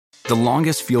The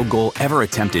longest field goal ever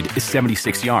attempted is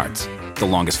 76 yards. The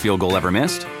longest field goal ever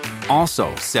missed?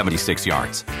 Also 76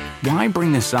 yards. Why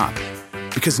bring this up?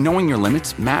 Because knowing your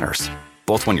limits matters,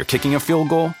 both when you're kicking a field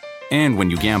goal and when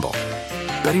you gamble.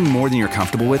 Betting more than you're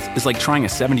comfortable with is like trying a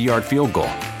 70-yard field goal.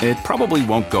 It probably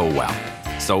won't go well.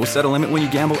 So set a limit when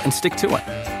you gamble and stick to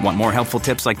it. Want more helpful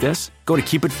tips like this? Go to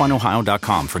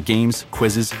keepitfunohio.com for games,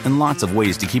 quizzes, and lots of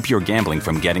ways to keep your gambling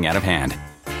from getting out of hand.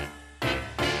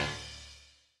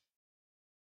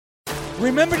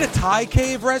 Remember the Thai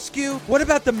cave rescue? What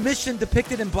about the mission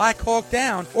depicted in Black Hawk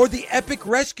Down or the epic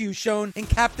rescue shown in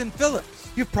Captain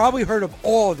Phillips? You've probably heard of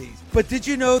all these, but did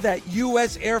you know that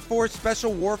U.S. Air Force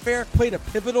Special Warfare played a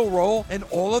pivotal role in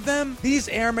all of them? These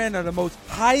airmen are the most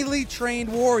highly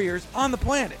trained warriors on the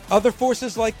planet. Other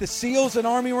forces like the SEALs and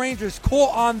Army Rangers call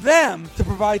on them to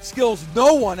provide skills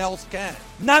no one else can.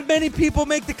 Not many people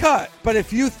make the cut, but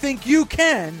if you think you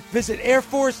can, visit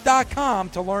airforce.com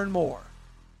to learn more.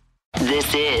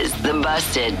 This is the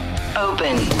Busted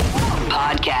Open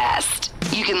Podcast.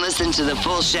 You can listen to the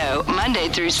full show Monday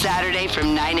through Saturday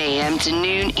from 9 a.m. to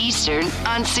noon Eastern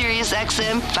on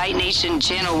SiriusXM Fight Nation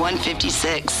Channel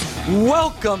 156.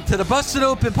 Welcome to the Busted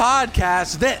Open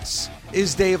Podcast. This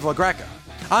is Dave LaGreca.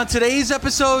 On today's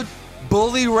episode,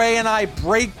 Bully Ray and I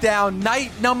break down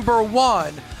night number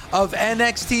 1 of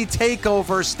NXT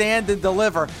TakeOver Stand and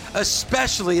Deliver,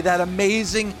 especially that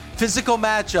amazing physical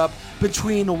matchup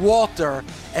between Walter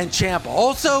and Ciampa.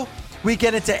 Also, we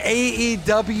get into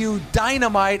AEW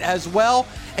Dynamite as well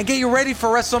and get you ready for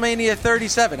WrestleMania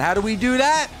 37. How do we do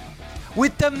that?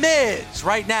 With The Miz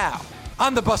right now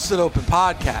on the Busted Open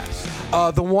Podcast.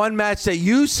 The one match that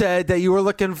you said that you were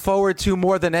looking forward to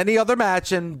more than any other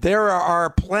match, and there are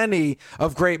plenty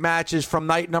of great matches from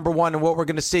night number 1 and what we're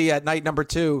going to see at night number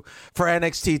 2 for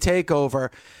NXT TakeOver.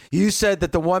 You said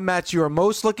that the one match you were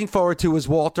most looking forward to was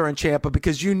Walter and Ciampa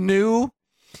because you knew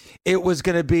it was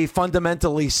going to be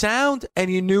fundamentally sound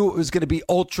and you knew it was going to be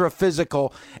ultra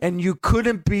physical, and you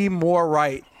couldn't be more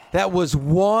right. That was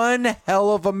one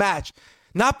hell of a match.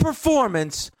 Not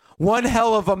performance, one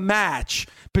hell of a match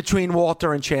between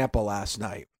Walter and Ciampa last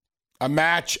night. A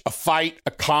match, a fight,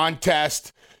 a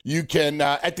contest. You can,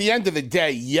 at the end of the day,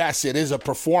 yes, it is a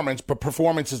performance, but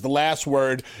performance is the last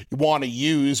word you want to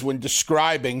use when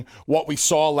describing what we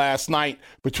saw last night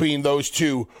between those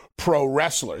two pro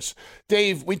wrestlers.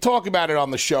 Dave, we talk about it on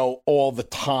the show all the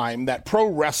time, that pro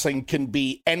wrestling can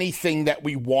be anything that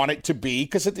we want it to be,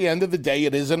 because at the end of the day,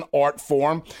 it is an art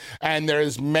form, and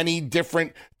there's many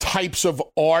different types of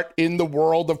art in the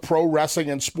world of pro wrestling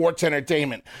and sports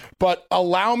entertainment. But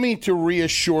allow me to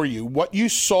reassure you, what you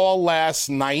saw last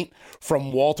night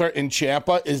from Walter and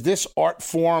Ciampa is this art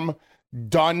form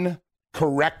done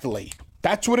correctly.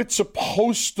 That's what it's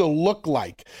supposed to look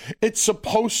like. It's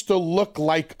supposed to look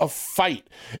like a fight.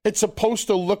 It's supposed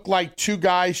to look like two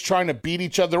guys trying to beat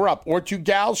each other up or two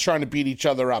gals trying to beat each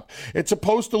other up. It's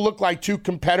supposed to look like two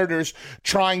competitors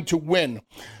trying to win.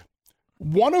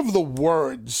 One of the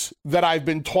words that I've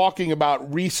been talking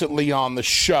about recently on the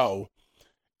show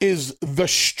is the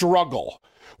struggle.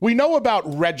 We know about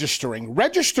registering.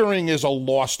 Registering is a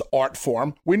lost art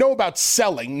form. We know about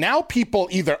selling. Now people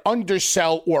either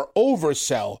undersell or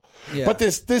oversell. Yeah. But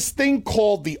there's this thing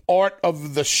called the art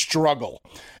of the struggle.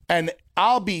 And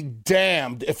I'll be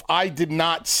damned if I did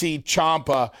not see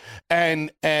Ciampa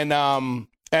and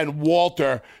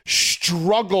Walter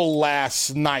struggle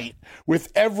last night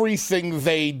with everything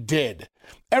they did.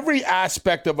 Every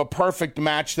aspect of a perfect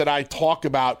match that I talk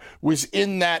about was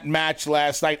in that match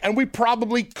last night, and we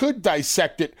probably could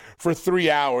dissect it for 3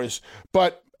 hours.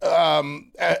 But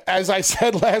as I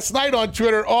said last night on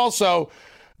Twitter also,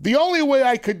 the only way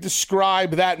I could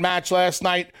describe that match last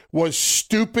night was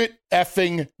stupid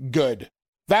effing good.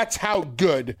 That's how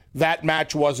good that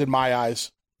match was in my eyes.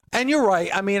 And you're right.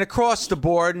 I mean, across the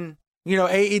board, and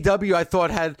AEW I thought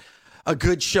had a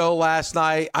good show last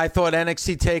night. I thought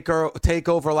NXT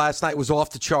TakeOver last night was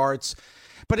off the charts.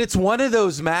 But it's one of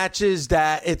those matches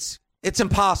that it's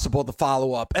impossible to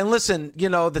follow up. And listen,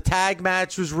 the tag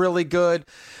match was really good.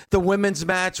 The women's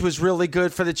match was really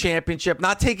good for the championship.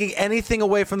 Not taking anything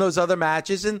away from those other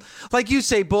matches. And like you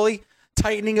say, Bully,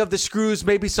 tightening of the screws,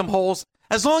 maybe some holes.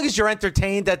 As long as you're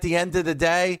entertained at the end of the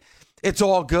day, it's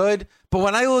all good. But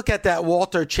when I look at that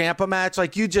Walter Ciampa match,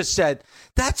 like you just said,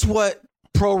 that's what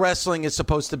pro wrestling is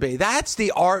supposed to be. That's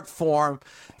the art form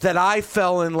that I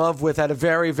fell in love with at a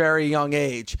very, very young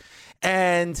age.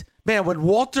 And man, when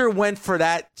Walter went for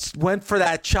that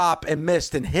chop and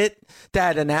missed and hit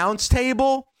that announce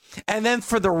table, and then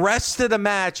for the rest of the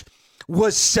match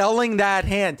was selling that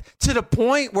hand to the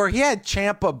point where he had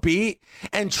Ciampa beat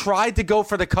and tried to go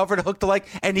for the cover to hook the leg,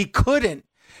 and he couldn't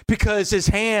because his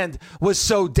hand was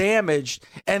so damaged.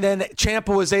 And then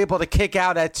Ciampa was able to kick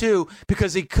out at 2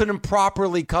 because he couldn't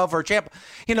properly cover Ciampa.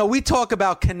 You know, we talk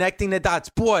about connecting the dots.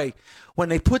 Boy, when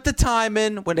they put the time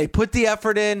in, when they put the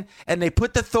effort in, and they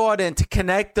put the thought in to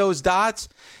connect those dots,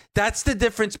 that's the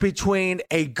difference between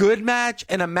a good match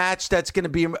and a match that's going to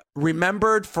be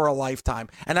remembered for a lifetime.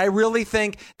 And I really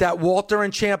think that Walter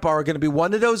and Ciampa are going to be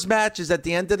one of those matches at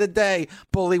the end of the day,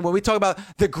 Bully. When we talk about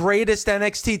the greatest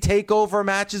NXT TakeOver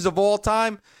matches of all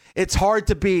time, it's hard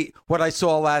to beat what I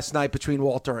saw last night between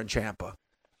Walter and Ciampa.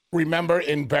 Remember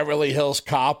in Beverly Hills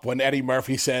Cop when Eddie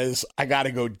Murphy says, I got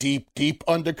to go deep, deep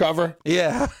undercover?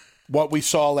 Yeah. What we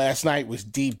saw last night was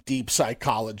deep, deep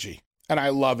psychology. And I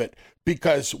love it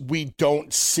because we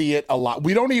don't see it a lot.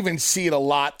 We don't even see it a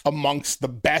lot amongst the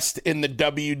best in the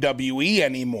WWE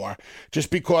anymore. Just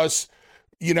because,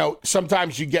 you know,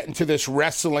 sometimes you get into this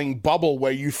wrestling bubble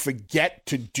where you forget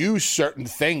to do certain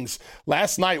things.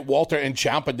 Last night, Walter and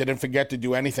Ciampa didn't forget to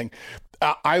do anything.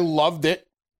 I loved it.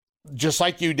 Just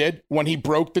like you did when he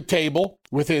broke the table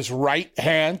with his right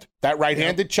hand, that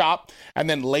right-handed chop. And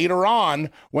then later on,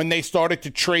 when they started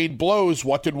to trade blows,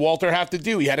 what did Walter have to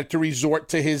do? He had to resort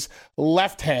to his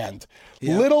left hand.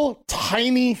 Yeah. Little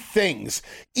tiny things.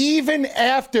 Even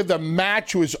after the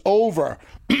match was over,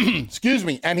 excuse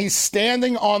me, and he's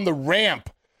standing on the ramp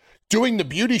doing the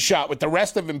beauty shot with the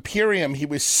rest of Imperium, he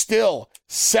was still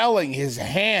selling his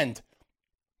hand.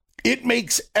 It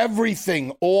makes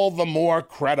everything all the more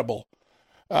credible.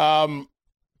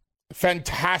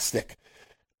 Fantastic.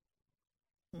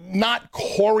 Not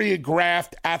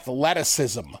choreographed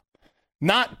athleticism.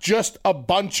 Not just a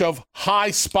bunch of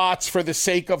high spots for the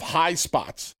sake of high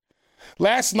spots.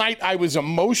 Last night, I was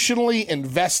emotionally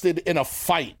invested in a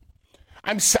fight.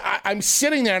 I'm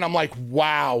sitting there and I'm like,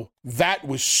 wow, that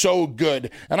was so good.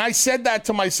 And I said that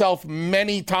to myself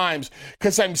many times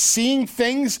because I'm seeing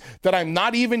things that I'm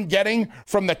not even getting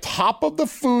from the top of the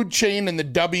food chain in the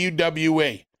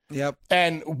WWE. Yep.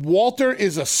 And Walter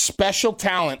is a special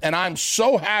talent. And I'm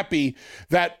so happy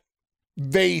that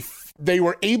they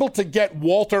were able to get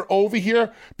Walter over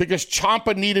here because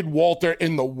Ciampa needed Walter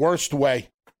in the worst way.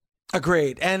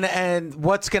 Agreed. And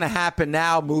what's going to happen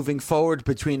now moving forward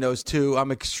between those two,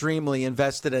 I'm extremely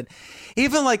invested in.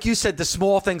 Even like you said, the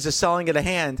small things of selling it a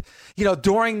hand. You know,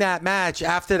 during that match,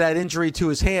 after that injury to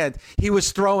his hand, he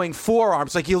was throwing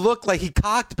forearms. Like he looked like he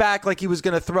cocked back like he was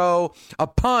going to throw a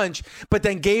punch, but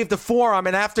then gave the forearm.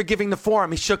 And after giving the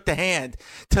forearm, he shook the hand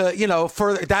to, you know,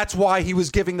 further. That's why he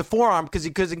was giving the forearm because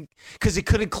he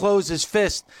couldn't close his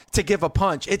fist to give a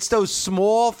punch. It's those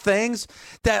small things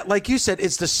that, like you said,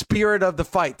 it's the spirit of the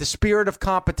fight, the spirit of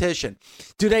competition.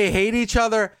 Do they hate each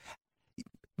other?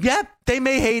 Yeah, they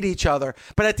may hate each other.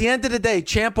 But at the end of the day,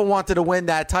 Ciampa wanted to win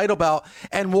that title belt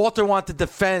and Walter wanted to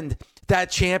defend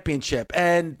that championship.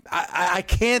 And I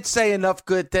can't say enough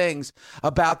good things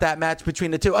about that match between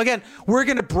the two. Again, we're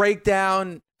going to break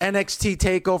down NXT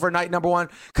TakeOver night number 1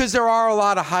 because there are a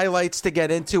lot of highlights to get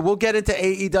into. We'll get into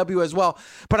AEW as well.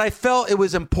 But I felt it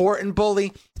was important,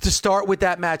 Bully, to start with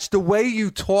that match. The way you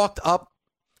talked up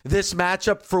this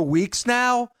matchup for weeks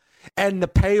now and the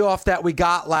payoff that we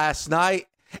got last night.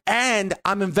 And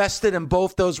I'm invested in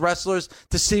both those wrestlers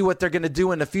to see what they're going to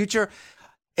do in the future.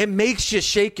 It makes you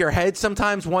shake your head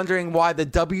sometimes wondering why the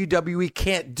WWE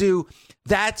can't do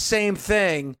that same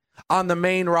thing on the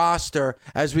main roster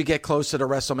as we get closer to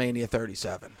WrestleMania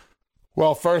 37.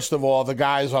 Well, first of all, the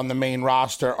guys on the main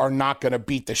roster are not going to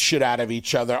beat the shit out of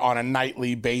each other on a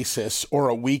nightly basis or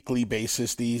a weekly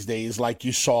basis these days like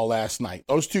you saw last night.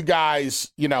 Those two guys,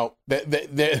 you know,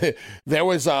 there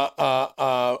was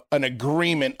an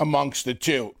agreement amongst the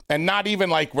two. And not even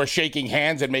like we're shaking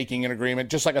hands and making an agreement,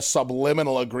 just like a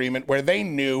subliminal agreement where they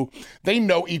know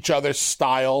each other's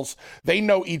styles. They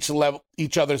know each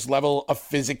other's level of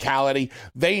physicality.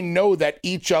 They know that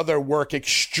each other work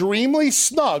extremely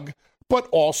snug, but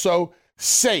also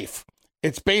safe.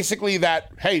 It's basically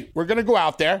that, hey, we're going to go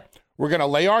out there. We're going to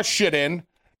lay our shit in.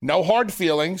 No hard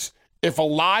feelings. If a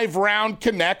live round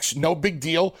connects, no big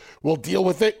deal. We'll deal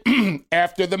with it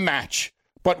after the match.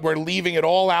 But we're leaving it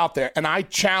all out there. And I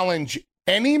challenge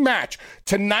any match.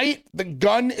 Tonight, the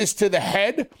gun is to the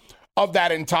head of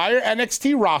that entire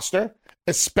NXT roster,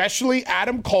 especially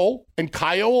Adam Cole and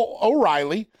Kyle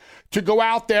O'Reilly, to go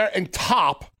out there and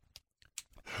top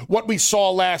what we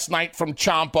saw last night from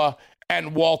Ciampa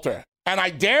and Walter. And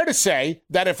I dare to say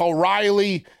that if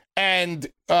O'Reilly and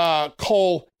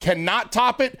Cole cannot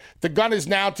top it, the gun is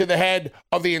now to the head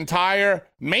of the entire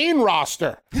main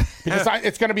roster. Because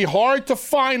it's going to be hard to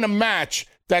find a match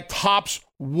that tops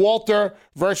Walter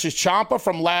versus Ciampa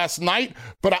from last night.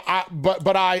 But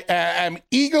I am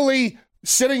eagerly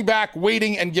sitting back,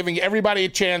 waiting, and giving everybody a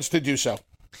chance to do so.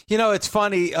 You know, it's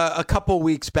funny. A couple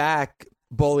weeks back,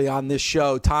 Bully, on this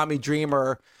show, Tommy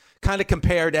Dreamer kind of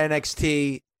compared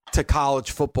NXT to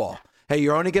college football. Hey,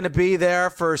 you're only going to be there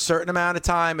for a certain amount of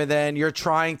time, and then you're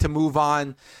trying to move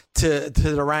on to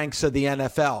the ranks of the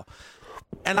NFL.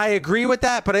 And I agree with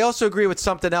that, but I also agree with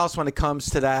something else when it comes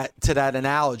to that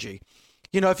analogy.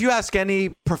 You know, if you ask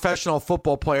any professional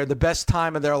football player, the best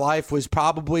time of their life was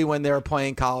probably when they were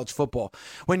playing college football.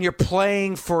 When you're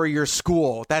playing for your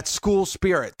school, that school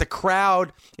spirit, the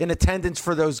crowd in attendance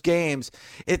for those games,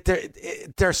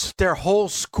 their whole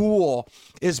school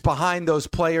is behind those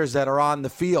players that are on the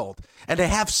field, and they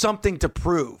have something to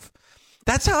prove.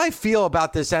 That's how I feel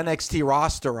about this NXT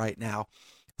roster right now.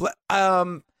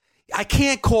 I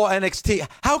can't call NXT.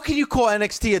 How can you call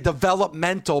NXT a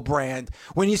developmental brand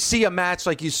when you see a match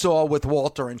like you saw with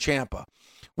Walter and Ciampa,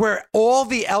 where all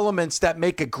the elements that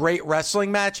make a great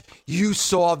wrestling match you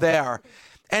saw there?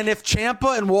 And if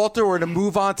Ciampa and Walter were to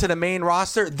move on to the main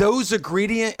roster, those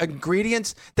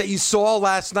ingredients that you saw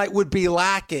last night would be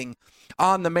lacking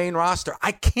on the main roster.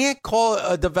 I can't call it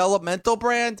a developmental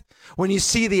brand when you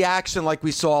see the action like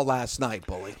we saw last night,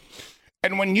 Bully.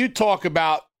 And when you talk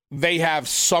about they have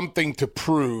something to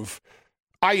prove,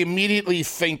 I immediately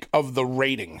think of the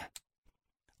rating.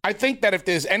 I think that if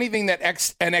there's anything that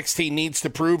NXT needs to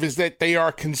prove is that they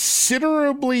are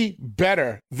considerably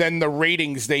better than the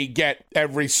ratings they get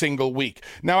every single week.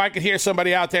 Now, I could hear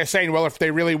somebody out there saying, well, if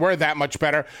they really were that much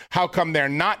better, how come they're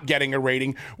not getting a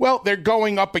rating? Well, they're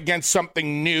going up against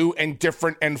something new and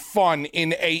different and fun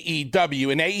in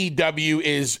AEW. And AEW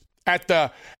is at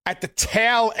the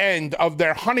tail end of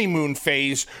their honeymoon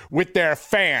phase with their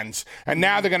fans. And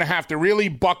now they're going to have to really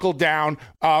buckle down.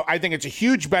 I think it's a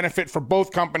huge benefit for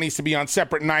both companies to be on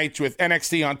separate nights, with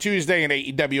NXT on Tuesday and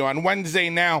AEW on Wednesday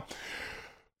now.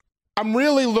 I'm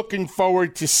really looking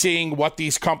forward to seeing what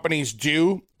these companies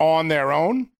do on their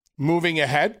own moving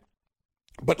ahead.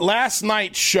 But last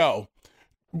night's show,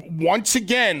 once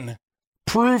again,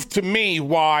 proved to me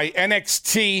why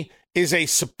NXT is a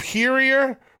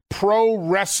superior pro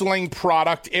wrestling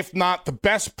product, if not the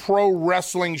best pro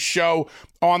wrestling show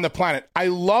on the planet. I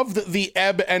loved the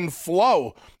ebb and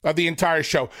flow of the entire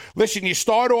show. Listen, you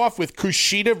start off with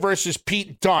Kushida versus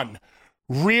Pete Dunne.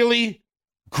 Really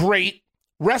great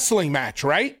wrestling match,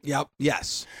 right? Yep.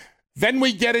 Yes. Then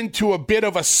we get into a bit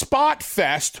of a spot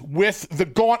fest with the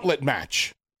gauntlet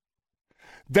match.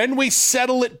 Then we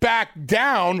settle it back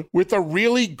down with a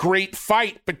really great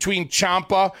fight between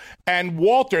Ciampa and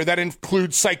Walter that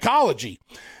includes psychology.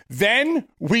 Then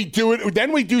we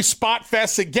do Spot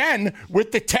Fest again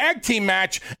with the tag team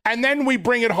match, and then we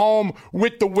bring it home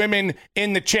with the women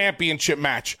in the championship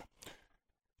match.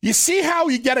 You see how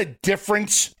you get a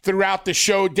difference throughout the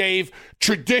show, Dave?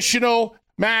 Traditional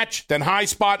match, then high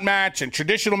spot match, and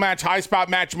traditional match, high spot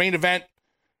match, main event.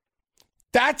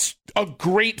 That's a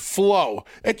great flow.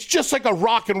 It's just like a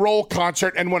rock and roll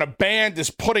concert, and when a band is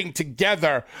putting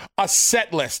together a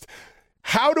set list,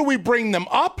 how do we bring them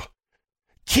up?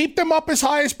 Keep them up as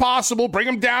high as possible, bring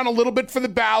them down a little bit for the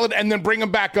ballad, and then bring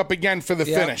them back up again for the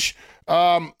finish.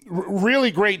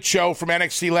 Really great show from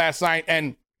NXT last night,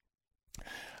 and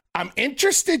I'm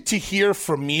interested to hear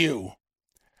from you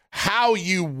how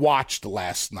you watched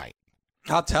last night.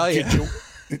 I'll tell you.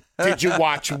 Did you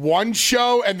watch one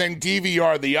show and then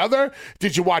DVR the other?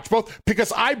 Did you watch both?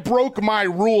 Because I broke my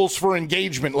rules for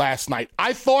engagement last night.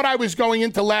 I thought I was going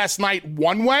into last night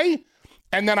one way,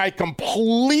 and then I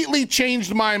completely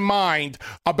changed my mind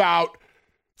about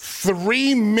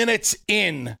 3 minutes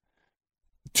in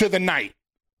to the night.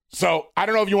 So I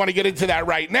don't know if you want to get into that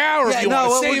right now, or if you want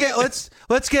to save it.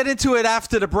 Let's get into it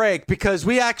after the break, because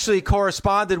we actually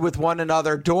corresponded with one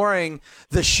another during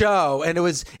the show, and it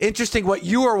was interesting what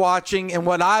you were watching and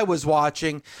what I was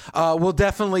watching. We'll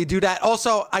definitely do that.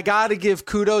 Also, I got to give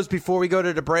kudos before we go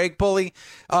to the break, Bully,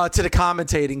 to the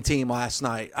commentating team last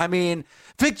night. I mean,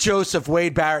 Vic Joseph,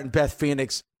 Wade Barrett, and Beth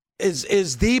Phoenix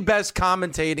is the best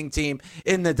commentating team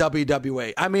in the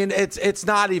WWE. I mean, it's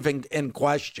not even in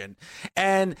question.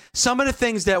 And some of the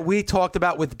things that we talked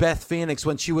about with Beth Phoenix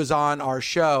when she was on our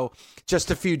show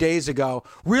just a few days ago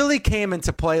really came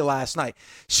into play last night.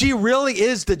 She really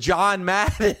is the John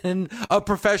Madden of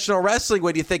professional wrestling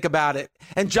when you think about it.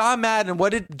 And John Madden, what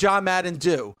did John Madden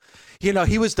do? You know,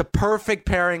 he was the perfect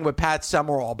pairing with Pat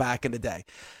Summerall back in the day.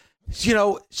 You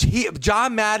know,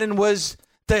 John Madden was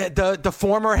the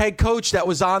former head coach that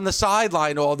was on the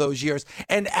sideline all those years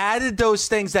and added those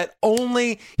things that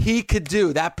only he could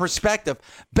do, that perspective.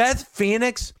 Beth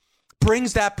Phoenix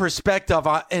brings that perspective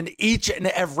in each and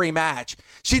every match.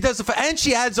 She does it, and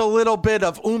she adds a little bit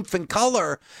of oomph and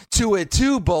color to it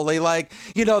too, Bully. Like,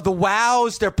 the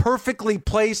wows, they're perfectly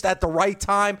placed at the right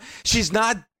time. She's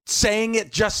not saying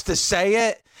it just to say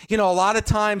it. A lot of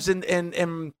times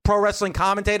in pro wrestling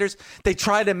commentators, they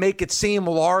try to make it seem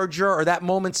larger, or that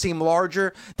moment seem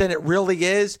larger than it really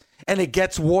is, and it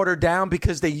gets watered down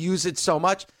because they use it so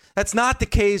much. That's not the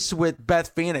case with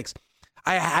Beth Phoenix.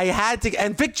 I had to,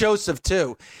 and Vic Joseph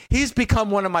too. He's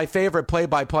become one of my favorite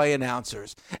play-by-play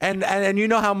announcers, and you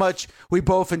know how much we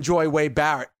both enjoy Wade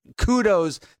Barrett.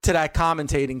 Kudos to that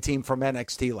commentating team from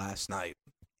NXT last night.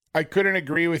 I couldn't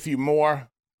agree with you more.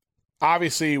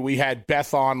 Obviously, we had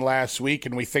Beth on last week,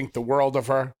 and we think the world of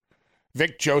her.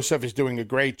 Vic Joseph is doing a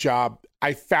great job.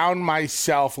 I found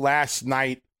myself last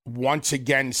night once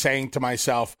again saying to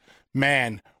myself,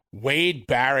 man, Wade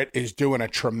Barrett is doing a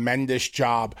tremendous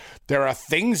job. There are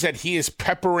things that he is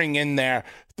peppering in there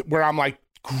where I'm like,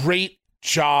 great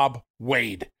job,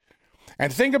 Wade.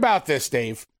 And think about this,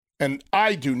 Dave, and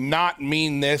I do not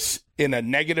mean this in a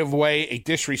negative way, a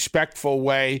disrespectful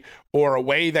way, or a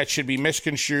way that should be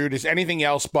misconstrued as anything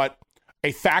else but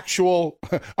a factual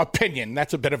opinion.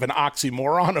 That's a bit of an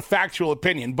oxymoron, a factual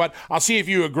opinion, but I'll see if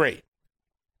you agree.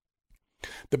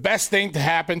 The best thing to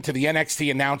happen to the NXT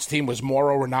announced team was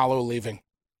Mauro Ranallo leaving.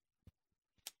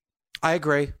 I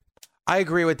agree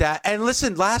with that. And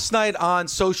listen, last night on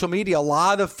social media, a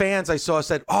lot of fans I saw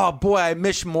said, oh boy, I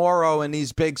miss Mauro in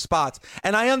these big spots.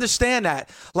 And I understand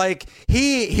that. Like,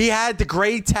 he had the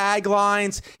great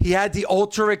taglines. He had the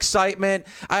ultra excitement.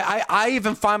 I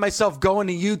even find myself going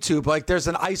to YouTube. Like, there's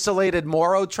an isolated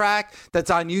Mauro track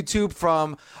that's on YouTube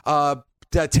from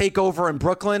the takeover in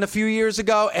Brooklyn a few years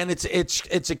ago, and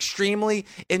it's extremely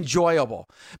enjoyable.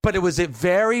 But it was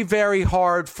very, very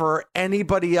hard for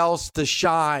anybody else to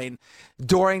shine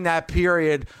during that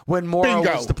period when Mauro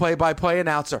was the play-by-play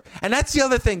announcer. And that's the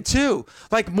other thing, too.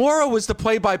 Like, Mauro was the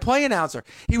play-by-play announcer.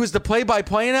 He was the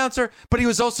play-by-play announcer, but he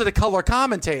was also the color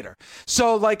commentator.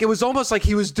 So, like, it was almost like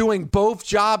he was doing both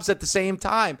jobs at the same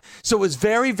time. So it was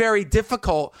very, very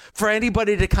difficult for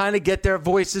anybody to kind of get their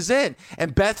voices in.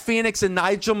 And Beth Phoenix and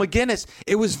Nigel McGuinness,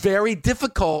 it was very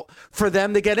difficult for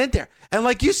them to get in there. And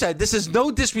like you said, this is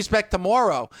no disrespect to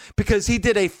Mauro because he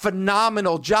did a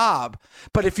phenomenal job.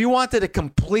 But if you wanted a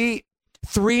complete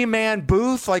three-man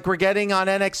booth like we're getting on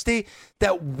NXT,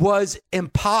 that was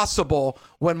impossible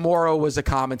when Mauro was a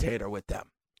commentator with them.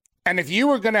 And if you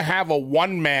were going to have a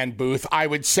one-man booth, I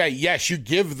would say, yes, you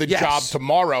give the job to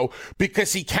Mauro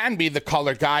because he can be the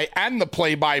color guy and the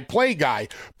play-by-play guy.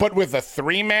 But with a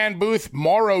three-man booth,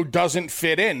 Mauro doesn't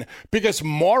fit in because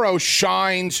Mauro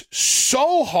shines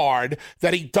so hard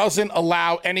that he doesn't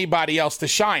allow anybody else to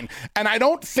shine. And I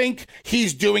don't think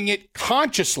he's doing it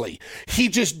consciously. He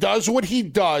just does what he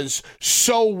does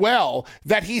so well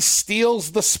that he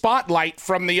steals the spotlight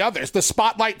from the others. The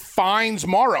spotlight finds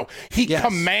Mauro. He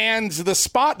commands the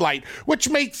spotlight, which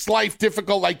makes life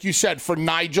difficult, like you said, for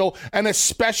Nigel and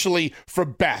especially for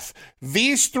Beth.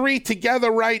 These three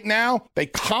together right now, they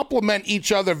complement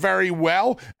each other very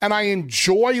well, and I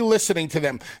enjoy listening to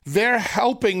them. They're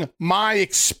helping my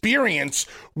experience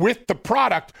with the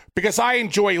product because I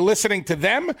enjoy listening to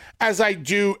them as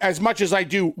much as I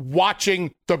do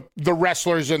watching the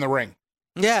wrestlers in the ring.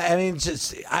 Yeah, I mean,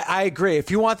 I agree.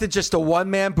 If you wanted just a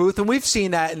one-man booth, and we've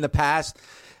seen that in the past,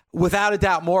 without a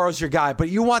doubt, Mauro's your guy. But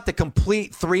you want the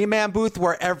complete three-man booth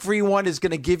where everyone is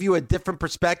going to give you a different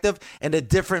perspective and a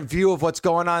different view of what's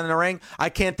going on in the ring. I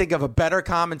can't think of a better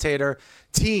commentator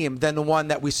team than the one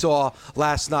that we saw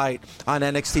last night on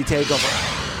NXT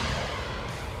TakeOver.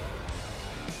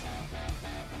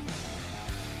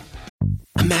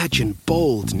 Imagine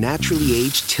bold, naturally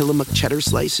aged Tillamook cheddar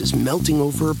slices melting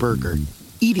over a burger,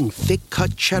 eating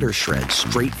thick-cut cheddar shreds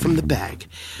straight from the bag.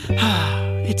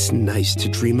 It's nice to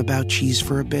dream about cheese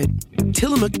for a bit.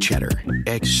 Tillamook Cheddar.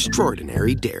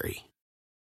 Extraordinary dairy.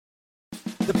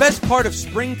 The best part of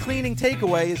spring cleaning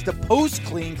takeaway is the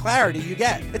post-clean clarity you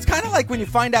get. It's kind of like when you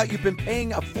find out you've been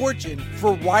paying a fortune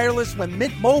for wireless when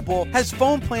Mint Mobile has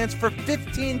phone plans for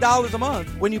 $15 a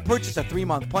month when you purchase a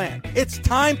 3-month plan. It's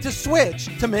time to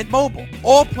switch to Mint Mobile.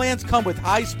 All plans come with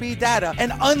high-speed data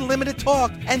and unlimited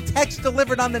talk and text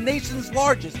delivered on the nation's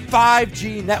largest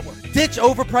 5G network. Ditch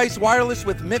overpriced wireless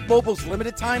with Mint Mobile's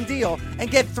limited time deal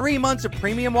and get 3 months of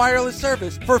premium wireless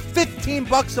service for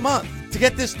 $15 a month. To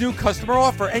get this new customer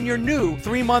offer and your new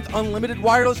 3-month unlimited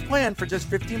wireless plan for just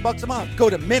 $15 a month, go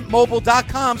to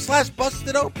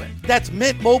mintmobile.com/bustedopen. That's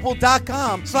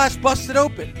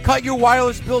mintmobile.com/bustedopen. Cut your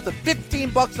wireless bill to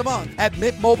 $15 a month at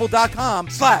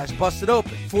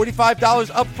mintmobile.com/bustedopen. $45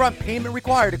 upfront payment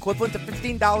required, equivalent to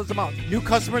 $15 a month. New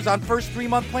customers on first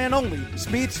 3-month plan only.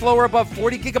 Speed slower above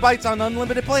 40 gigabytes on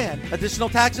unlimited plan. Additional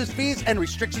taxes, fees, and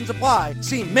restrictions apply.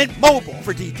 See Mint Mobile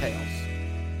for details.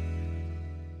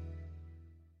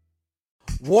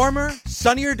 Warmer,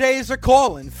 sunnier days are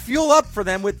calling. Fuel up for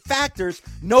them with Factor's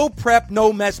no prep,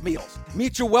 no mess meals.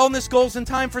 Meet your wellness goals in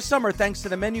time for summer thanks to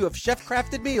the menu of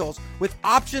chef-crafted meals with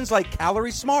options like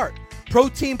Calorie Smart,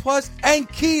 Protein Plus, and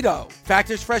Keto.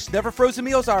 Factor's fresh, never frozen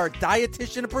meals are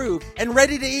dietitian approved and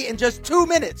ready to eat in just 2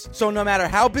 minutes. So no matter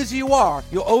how busy you are,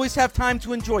 you'll always have time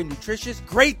to enjoy nutritious,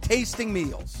 great tasting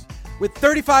meals. With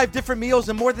 35 different meals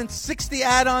and more than 60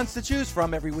 add-ons to choose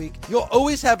from every week, you'll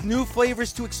always have new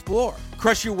flavors to explore.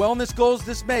 Crush your wellness goals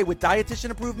this May with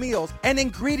dietitian-approved meals and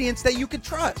ingredients that you can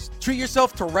trust. Treat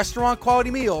yourself to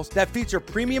restaurant-quality meals that feature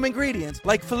premium ingredients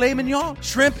like filet mignon,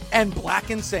 shrimp, and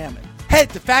blackened salmon. Head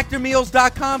to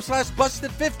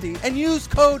factormeals.com/busted50 and use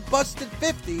code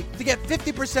BUSTED50 to get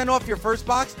 50% off your first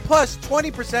box plus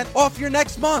 20% off your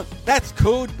next month. That's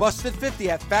code BUSTED50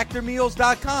 at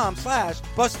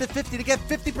factormeals.com/busted50 to get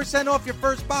 50% off your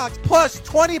first box plus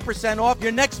 20% off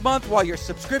your next month while your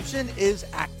subscription is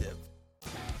active.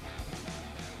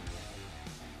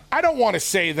 I don't want to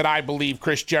say that I believe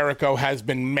Chris Jericho has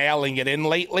been mailing it in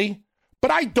lately,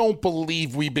 but I don't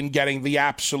believe we've been getting the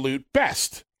absolute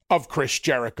best of Chris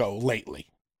Jericho lately.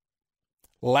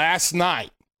 Last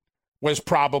night was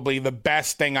probably the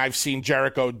best thing I've seen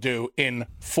Jericho do in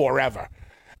forever.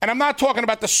 And I'm not talking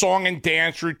about the song and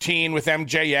dance routine with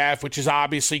MJF, which is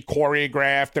obviously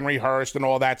choreographed and rehearsed and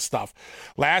all that stuff.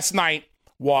 Last night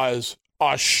was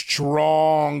a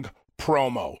strong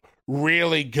promo,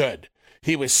 really good.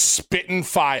 He was spitting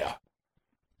fire.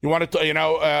 You want to,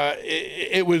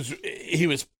 he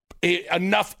was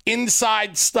enough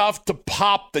inside stuff to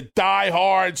pop the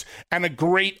diehards and a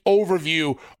great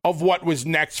overview of what was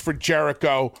next for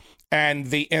Jericho and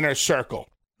the Inner Circle.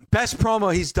 Best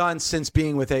promo he's done since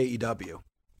being with AEW.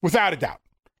 Without a doubt.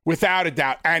 Without a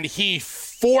doubt. And he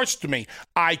forced me.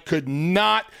 I could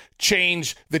not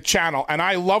change the channel. And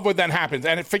I love when that happens.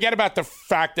 And forget about the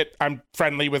fact that I'm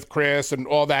friendly with Chris and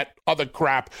all that other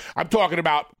crap. I'm talking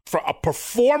about for a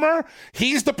performer.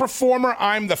 He's the performer.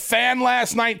 I'm the fan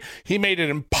last night. He made it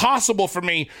impossible for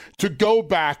me to go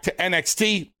back to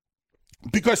NXT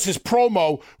because his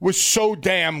promo was so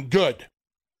damn good.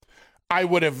 I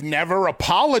would have never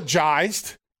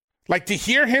apologized. Like, to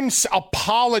hear him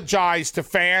apologize to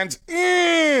fans,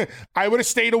 I would have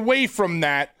stayed away from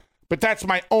that. But that's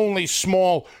my only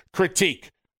small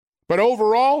critique. But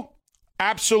overall,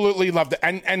 absolutely loved it.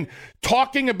 And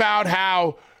talking about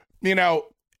how,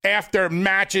 after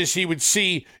matches, he would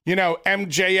see,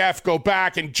 MJF go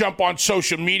back and jump on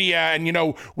social media and,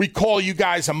 we call you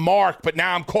guys a Mark, but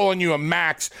now I'm calling you a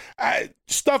Max.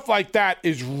 Stuff like that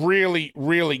is really,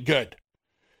 really good.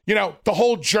 The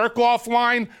whole jerk off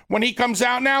line, when he comes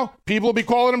out now, people will be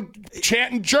calling him,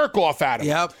 chanting jerk off at him.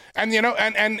 Yep. And,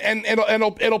 and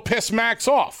it'll piss Max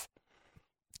off.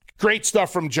 Great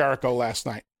stuff from Jericho last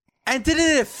night. And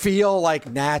didn't it feel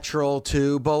like natural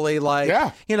too, Bully? Like,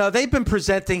 yeah. They've been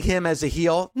presenting him as a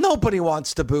heel. Nobody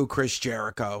wants to boo Chris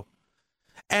Jericho.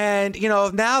 And,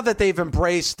 now that they've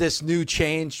embraced this new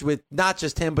change with not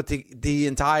just him, but the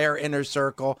entire Inner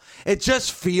Circle, it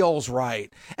just feels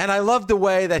right. And I love the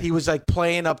way that he was like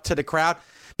playing up to the crowd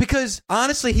because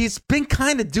honestly, he's been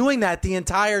kind of doing that the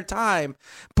entire time,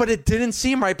 but it didn't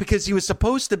seem right because he was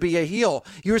supposed to be a heel.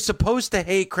 You were supposed to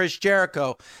hate Chris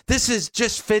Jericho.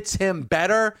 Just fits him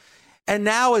better. And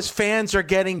now as fans are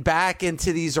getting back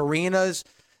into these arenas,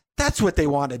 that's what they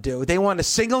want to do. They want to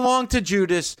sing along to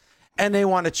Judas and they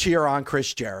want to cheer on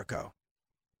Chris Jericho.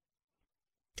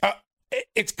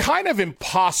 It's kind of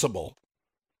impossible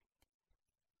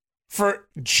for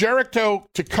Jericho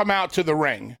to come out to the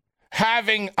ring,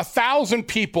 having 1,000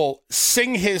 people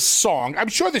sing his song. I'm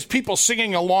sure there's people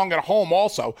singing along at home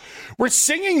also. We're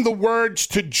singing the words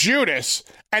to Judas,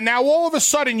 and now all of a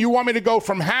sudden you want me to go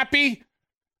from happy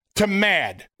to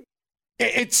mad.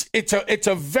 It's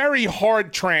a very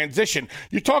hard transition.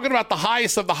 You're talking about the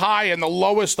highest of the high and the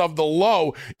lowest of the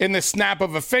low in the snap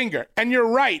of a finger. And you're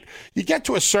right. You get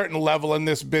to a certain level in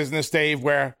this business, Dave,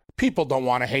 where people don't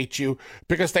want to hate you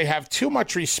because they have too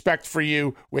much respect for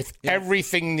you with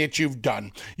everything that you've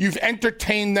done. You've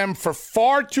entertained them for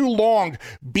far too long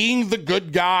being the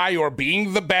good guy or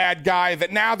being the bad guy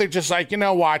that now they're just like, you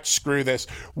know what, screw this.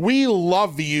 We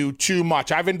love you too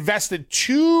much. I've invested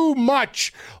too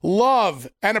much love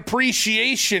and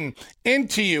appreciation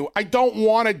into you. I don't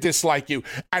want to dislike you.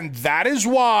 And that is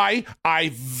why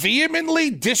I vehemently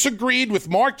disagreed with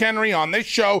Mark Henry on this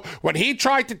show when he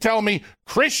tried to tell me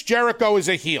Chris Jericho is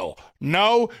a heel.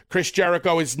 No, Chris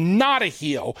Jericho is not a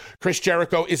heel. Chris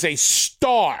Jericho is a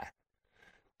star.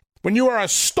 When you are a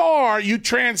star, you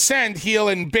transcend heel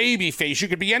and babyface. You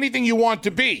could be anything you want to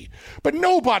be. But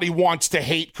nobody wants to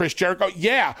hate Chris Jericho.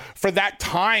 Yeah, for that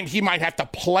time, he might have to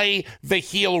play the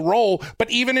heel role.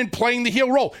 But even in playing the heel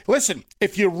role, listen,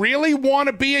 if you really want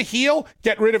to be a heel,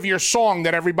 get rid of your song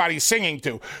that everybody's singing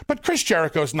to. But Chris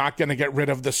Jericho's not going to get rid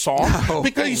of the song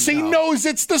because he knows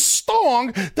it's the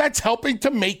song that's helping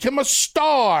to make him a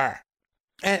star.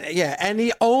 And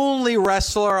the only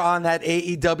wrestler on that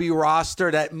AEW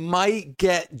roster that might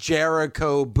get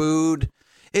Jericho booed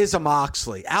is a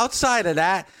Moxley. Outside of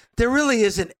that, there really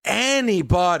isn't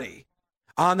anybody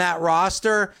on that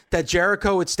roster that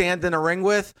Jericho would stand in a ring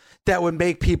with that would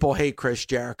make people hate Chris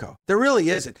Jericho. There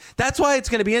really isn't. That's why it's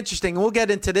going to be interesting. We'll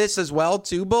get into this as well,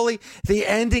 too, Bully. The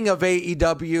ending of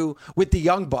AEW with the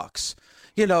Young Bucks.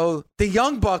 You know, the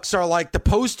Young Bucks are like the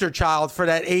poster child for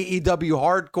that AEW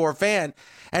hardcore fan.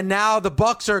 And now the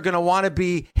Bucks are going to want to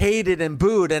be hated and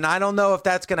booed. And I don't know if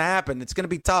that's going to happen. It's going to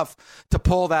be tough to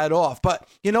pull that off. But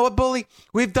you know what, Bully?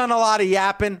 We've done a lot of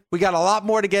yapping. We got a lot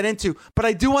more to get into. But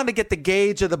I do want to get the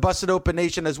gauge of the Busted Open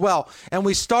Nation as well. And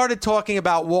we started talking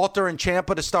about Walter and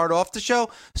Ciampa to start off the show.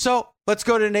 So let's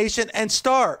go to the Nation and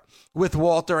start with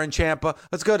Walter and Ciampa.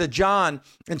 Let's go to John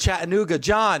in Chattanooga.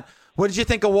 John, what did you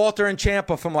think of Walter and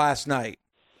Ciampa from last night?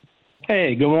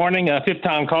 Hey, good morning.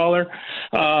 Fifth-time caller.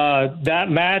 That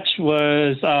match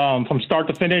was from start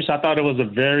to finish. I thought it was a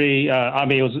very.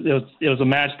 It was a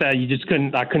match that you just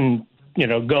couldn't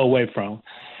go away from.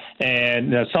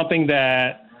 And something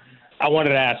that I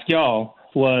wanted to ask y'all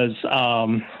was,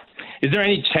 is there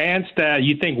any chance that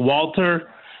you think Walter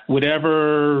would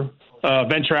ever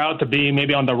venture out to be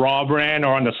maybe on the Raw brand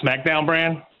or on the SmackDown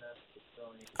brand?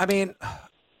 I mean,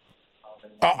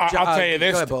 I'll tell you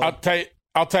this.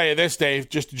 I'll tell you this, Dave,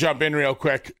 just to jump in real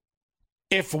quick.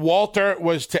 If Walter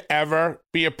was to ever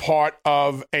be a part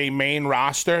of a main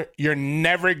roster, you're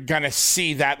never going to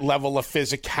see that level of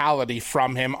physicality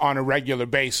from him on a regular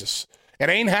basis. It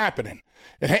ain't happening.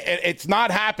 It's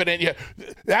not happening.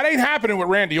 That ain't happening with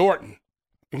Randy Orton.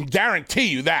 I can guarantee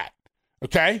you that.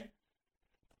 Okay?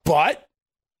 But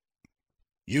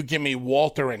you give me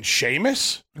Walter and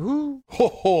Sheamus? Ooh.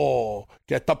 Ho,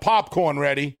 get the popcorn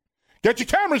ready. Get your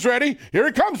cameras ready. Here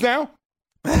it comes now.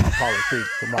 Apollo Creed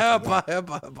from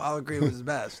Apollo Creed was the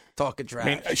best. Talking trash. I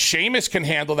mean, Sheamus can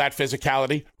handle that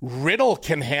physicality. Riddle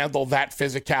can handle that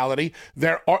physicality.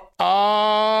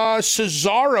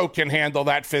 Cesaro can handle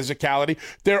that physicality.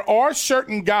 There are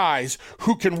certain guys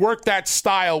who can work that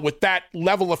style with that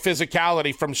level of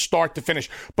physicality from start to finish.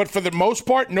 But for the most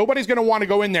part, nobody's going to want to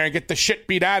go in there and get the shit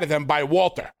beat out of them by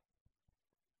Walter.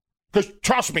 Because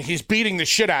trust me, he's beating the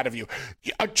shit out of you.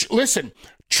 Listen,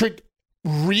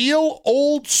 real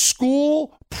old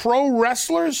school pro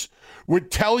wrestlers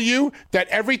would tell you that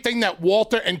everything that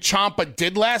Walter and Ciampa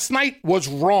did last night was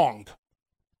wrong.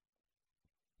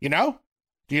 You know?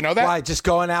 Do you know that? Why? Just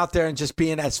going out there and just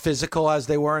being as physical as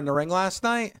they were in the ring last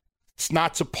night? It's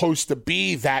not supposed to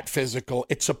be that physical.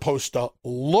 It's supposed to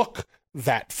look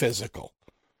that physical.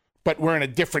 But we're in a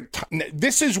different time.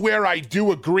 This is where I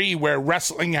do agree where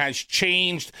wrestling has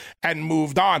changed and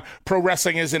moved on. Pro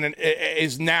wrestling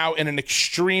is now in an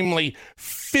extremely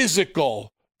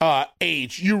physical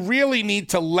age. You really need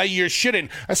to lay your shit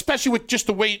in, especially with just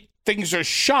the way things are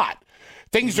shot.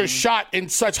 Things are shot in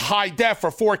such high def or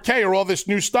 4K or all this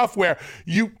new stuff where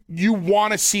you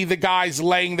want to see the guys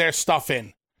laying their stuff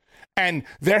in. And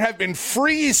there have been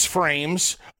freeze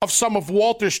frames of some of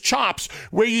Walter's chops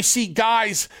where you see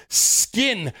guys'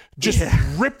 skin just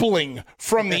rippling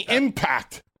from the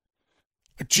impact.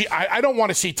 Gee, I don't want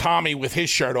to see Tommy with his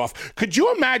shirt off. Could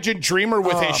you imagine Dreamer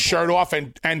with his shirt off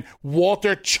and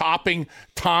Walter chopping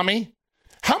Tommy?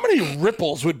 How many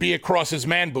ripples would be across his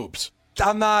man boobs?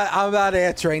 I'm not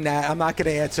answering that. I'm not going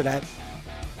to answer that.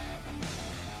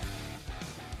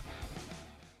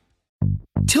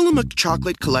 Tillamook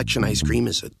Chocolate Collection Ice Cream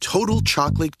is a total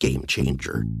chocolate game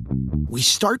changer. We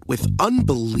start with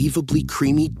unbelievably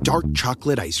creamy dark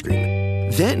chocolate ice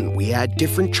cream. Then we add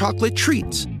different chocolate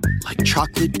treats. like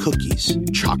chocolate cookies,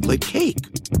 chocolate cake,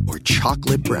 or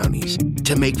chocolate brownies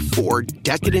to make 4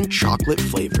 decadent chocolate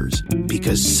flavors.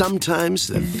 Because sometimes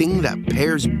the thing that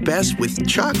pairs best with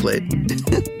chocolate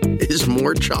is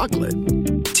more chocolate.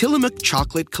 Tillamook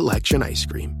Chocolate Collection Ice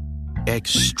Cream.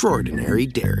 Extraordinary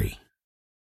dairy.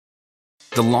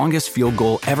 The longest field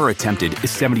goal ever attempted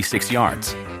is 76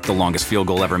 yards. The longest field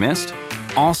goal ever missed?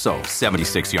 Also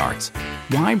 76 yards.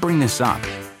 Why bring this up?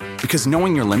 Because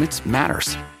knowing your limits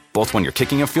matters, both when you're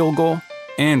kicking a field goal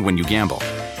and when you gamble.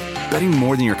 Betting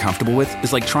more than you're comfortable with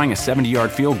is like trying a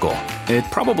 70-yard field goal. It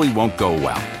probably won't go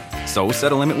well. So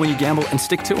set a limit when you gamble and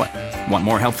stick to it. Want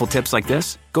more helpful tips like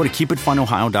this? Go to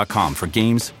keepitfunohio.com for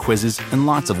games, quizzes, and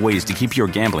lots of ways to keep your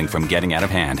gambling from getting out of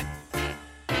hand.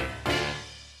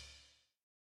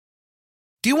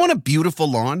 Do you want a beautiful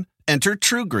lawn? Enter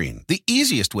TruGreen, the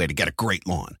easiest way to get a great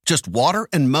lawn. Just water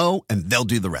and mow, and they'll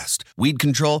do the rest. Weed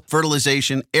control,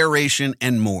 fertilization, aeration,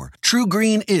 and more.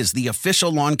 TruGreen is the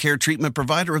official lawn care treatment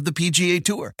provider of the PGA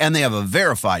Tour, and they have a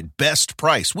verified best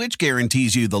price, which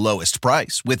guarantees you the lowest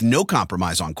price with no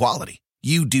compromise on quality.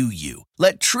 You do you.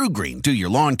 Let TruGreen do your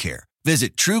lawn care.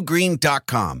 Visit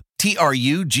TruGreen.com,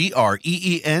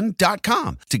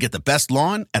 TruGreen.com, to get the best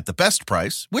lawn at the best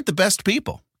price with the best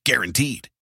people. Guaranteed.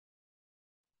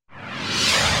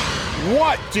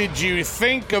 What did you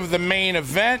think of the main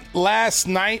event last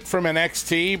night from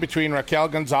NXT between Raquel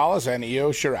Gonzalez and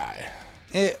Io Shirai?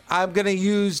 I'm going to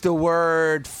use the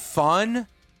word fun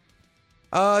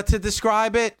to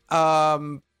describe it.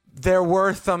 There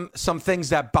were some things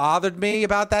that bothered me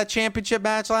about that championship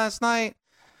match last night.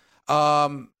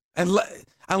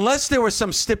 Unless there were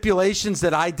some stipulations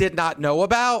that I did not know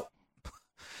about,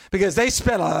 because they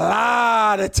spent a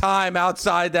lot of time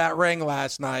outside that ring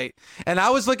last night. And I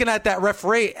was looking at that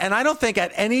referee, and I don't think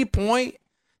at any point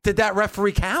did that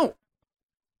referee count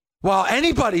while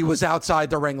anybody was outside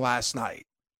the ring last night.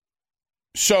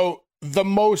 So the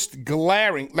most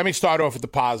glaring, let me start off with the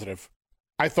positive.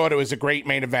 I thought it was a great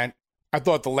main event. I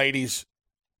thought the ladies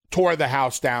tore the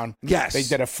house down. Yes. They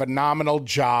did a phenomenal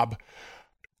job.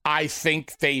 I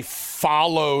think they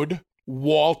followed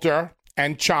Walter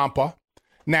and Ciampa.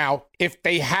 Now, if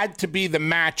they had to be the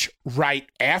match right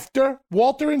after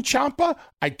Walter and Ciampa,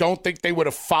 I don't think they would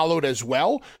have followed as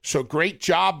well. So great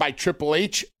job by Triple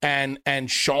H and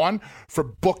Shawn for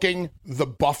booking the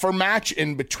buffer match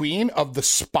in between of the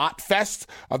spot fest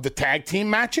of the tag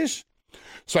team matches.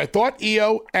 So I thought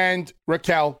Io and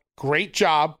Raquel, great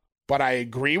job, but I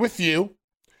agree with you.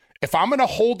 If I'm going to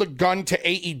hold a gun to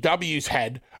AEW's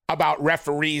head about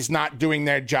referees not doing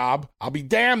their job, I'll be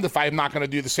damned if I'm not going to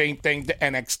do the same thing to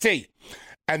NXT.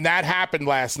 And that happened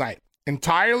last night.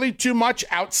 Entirely too much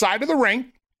outside of the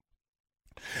ring.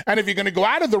 And if you're going to go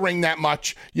out of the ring that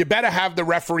much, you better have the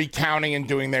referee counting and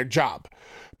doing their job.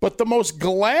 But the most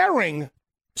glaring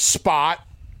spot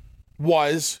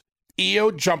was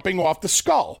Io jumping off the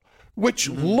skull, which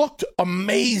looked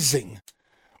amazing.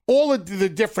 All of the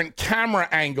different camera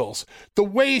angles, the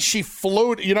way she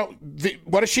floated,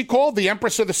 what is she called? The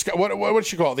Empress of the Sky? What is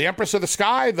she called? The Empress of the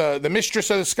Sky? The Mistress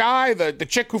of the Sky? The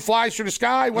chick who flies through the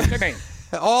sky? What's her name?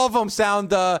 All of them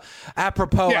sound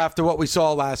apropos after what we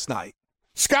saw last night.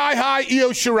 Sky High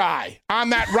Io Shirai. I'm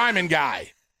that rhyming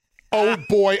guy. Oh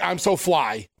boy, I'm so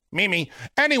fly. Mimi.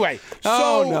 Anyway,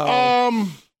 so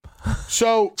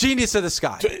Genius of the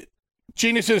Sky.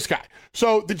 Genius of the Sky.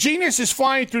 So the Genius is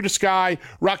flying through the sky.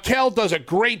 Raquel does a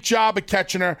great job at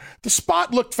catching her. The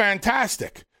spot looked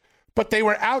fantastic, but they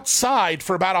were outside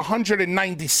for about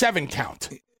 197 count.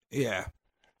 Yeah.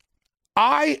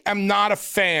 I am not a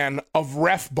fan of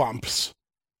ref bumps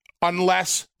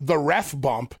unless the ref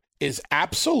bump is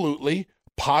absolutely,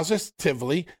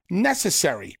 positively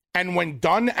necessary. And when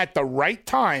done at the right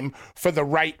time for the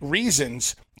right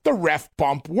reasons, the ref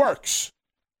bump works.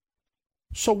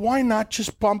 So why not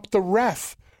just bump the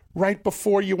ref right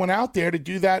before you went out there to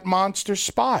do that monster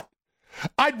spot?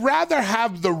 I'd rather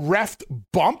have the ref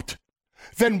bumped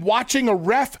than watching a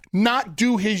ref not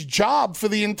do his job for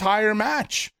the entire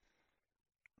match.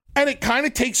 And it kind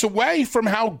of takes away from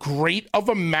how great of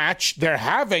a match they're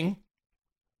having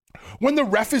when the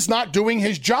ref is not doing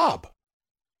his job.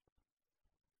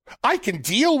 I can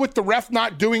deal with the ref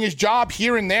not doing his job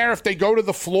here and there if they go to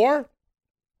the floor.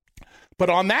 But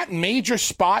on that major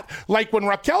spot, like when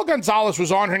Raquel Gonzalez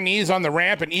was on her knees on the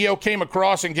ramp and Io came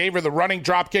across and gave her the running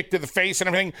drop kick to the face and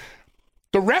everything,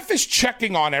 the ref is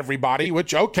checking on everybody,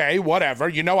 which, okay, whatever.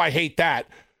 I hate that.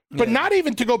 But not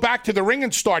even to go back to the ring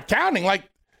and start counting. Like,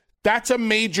 that's a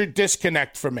major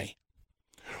disconnect for me.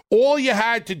 All you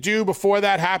had to do before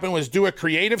that happened was do a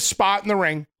creative spot in the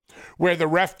ring where the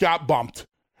ref got bumped,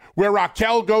 where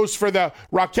Raquel goes for the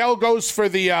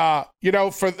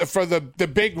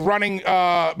big running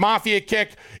Mafia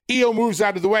kick. Io moves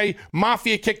out of the way.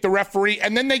 Mafia kick the referee,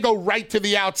 and then they go right to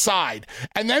the outside.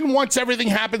 And then once everything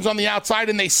happens on the outside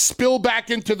and they spill back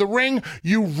into the ring,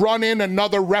 you run in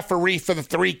another referee for the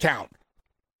 3 count.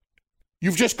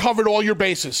 You've just covered all your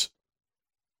bases.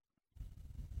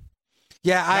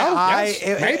 Yeah,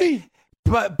 maybe.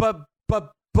 But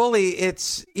Bully,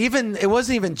 it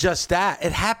wasn't even just that.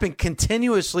 It happened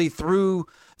continuously through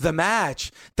the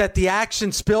match that the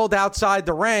action spilled outside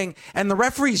the ring and the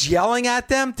referee's yelling at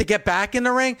them to get back in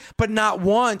the ring, but not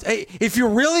once. Hey, if you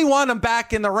really want them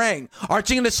back in the ring, aren't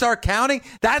you going to start counting?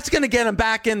 That's going to get them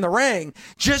back in the ring.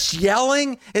 Just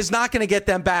yelling is not going to get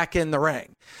them back in the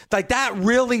ring. Like, that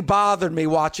really bothered me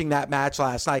watching that match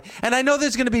last night. And I know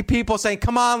there's going to be people saying,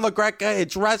 come on, LaGreca,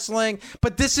 it's wrestling.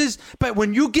 But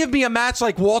when you give me a match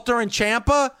like Walter and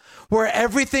Ciampa, where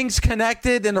everything's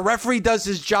connected and the referee does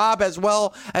his job as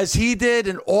well as he did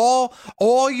and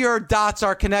all your dots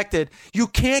are connected, you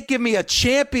can't give me a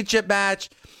championship match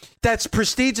that's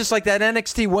prestigious like that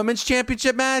NXT Women's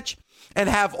Championship match and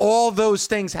have all those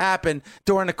things happen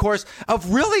during the course of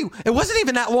it wasn't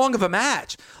even that long of a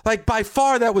match. Like, by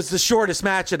far, that was the shortest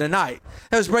match of the night.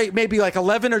 That was maybe like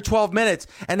 11 or 12 minutes,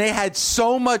 and they had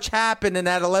so much happen in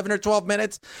that 11 or 12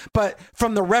 minutes. But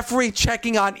from the referee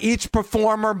checking on each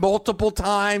performer multiple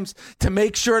times to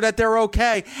make sure that they're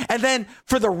okay, and then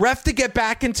for the ref to get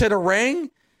back into the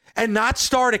ring and not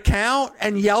start a count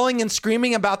and yelling and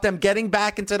screaming about them getting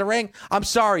back into the ring, I'm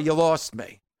sorry, you lost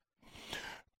me.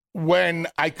 When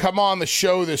I come on the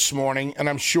show this morning, and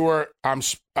I'm sure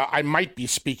I might be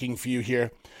speaking for you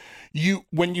here,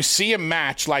 when you see a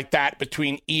match like that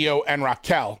between Io and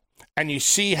Raquel, and you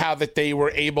see how that they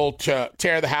were able to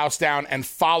tear the house down and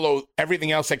follow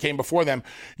everything else that came before them,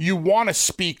 you want to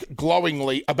speak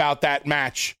glowingly about that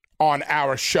match on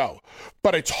our show.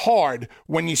 But it's hard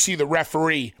when you see the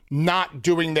referee not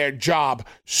doing their job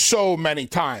so many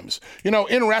times.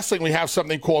 In wrestling, we have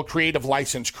something called creative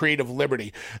license, creative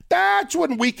liberty. That's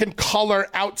when we can color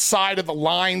outside of the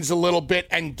lines a little bit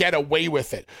and get away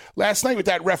with it. Last night with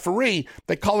that referee,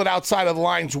 they colored outside of the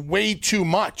lines way too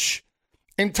much.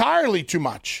 Entirely too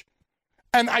much.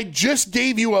 And I just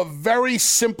gave you a very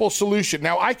simple solution.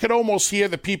 Now, I could almost hear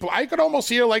the people. I could almost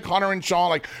hear like Hunter and Sean,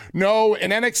 like, no,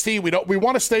 in NXT, we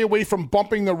want to stay away from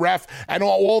bumping the ref and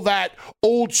all that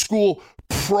old school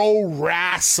pro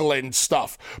wrestling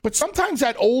stuff. But sometimes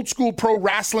that old school pro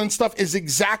wrestling stuff is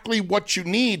exactly what you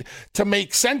need to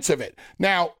make sense of it.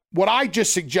 Now, what I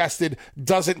just suggested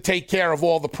doesn't take care of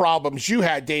all the problems you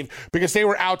had, Dave, because they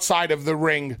were outside of the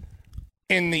ring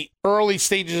in the early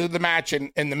stages of the match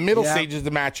and in the middle stages of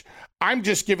the match. I'm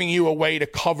just giving you a way to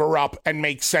cover up and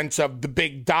make sense of the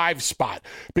big dive spot,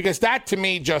 because that to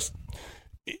me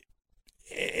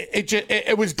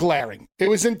it was glaring. It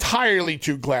was entirely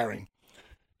too glaring.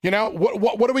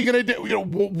 What are we going to do?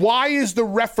 Why is the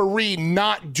referee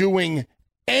not doing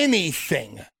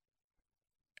anything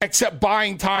except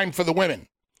buying time for the women?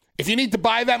 If you need to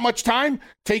buy that much time,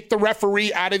 take the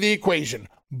referee out of the equation.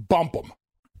 Bump them.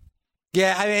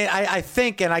 Yeah, I mean, I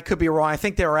think, and I could be wrong, I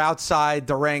think they were outside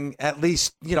the ring at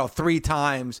least, 3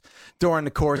 times during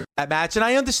the course of that match. And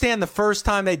I understand the first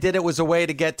time they did it was a way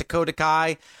to get Dakota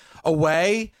Kai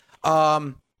away.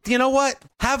 You know what?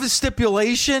 Have a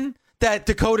stipulation that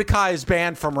Dakota Kai is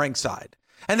banned from ringside.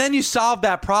 And then you solve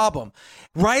that problem.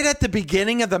 Right at the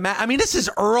beginning of the match, I mean, this is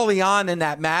early on in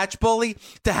that match, Bully,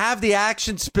 to have the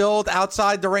action spilled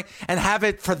outside the ring and have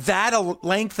it for that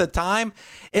length of time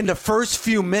in the first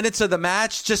few minutes of the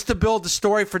match just to build the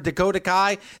story for Dakota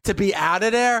Kai to be out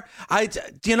of there.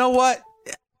 You know what?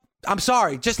 I'm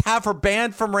sorry. Just have her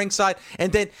banned from ringside.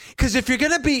 And then, because if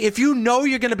you know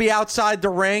you're going to be outside the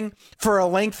ring for a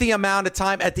lengthy amount of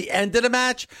time at the end of the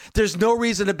match, there's no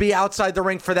reason to be outside the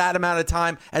ring for that amount of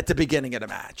time at the beginning of the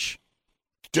match.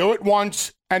 Do it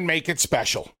once and make it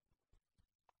special.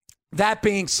 That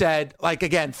being said, like,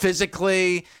 again,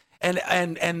 physically and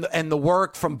the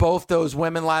work from both those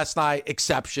women last night,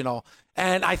 exceptional.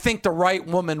 And I think the right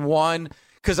woman won,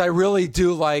 because I really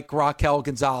do like Raquel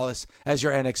Gonzalez as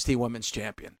your NXT Women's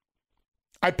Champion.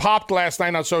 I popped last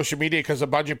night on social media because a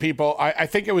bunch of people, I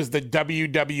think it was the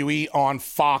WWE on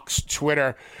Fox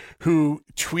Twitter, who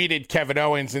tweeted Kevin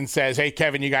Owens and says, hey,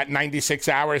 Kevin, you got 96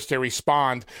 hours to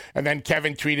respond. And then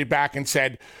Kevin tweeted back and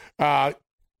said,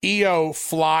 Io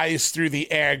flies through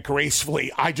the air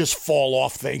gracefully. I just fall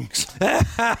off things.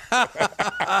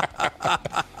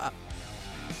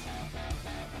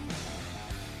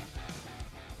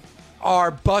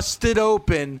 Our Busted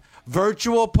Open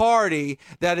virtual party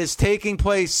that is taking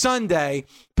place Sunday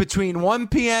between 1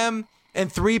 p.m.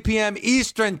 and 3 p.m.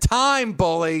 Eastern time,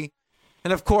 Bully.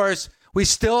 And, of course, we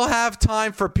still have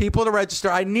time for people to register.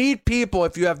 I need people,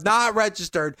 if you have not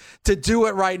registered, to do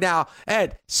it right now.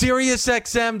 Ed,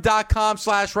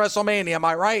 SiriusXM.com/WrestleMania. Am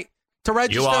I right? To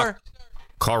register? You are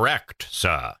correct,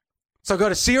 sir. So go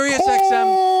to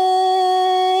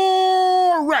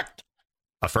SiriusXM. Correct.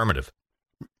 Affirmative.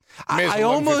 I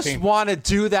almost want to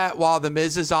do that while The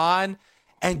Miz is on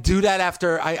and do that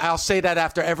after. I'll say that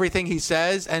after everything he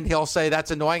says, and he'll say,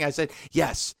 that's annoying. I said,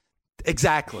 yes,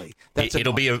 exactly.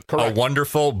 It'll be a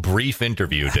wonderful, brief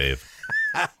interview, Dave.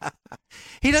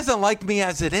 He doesn't like me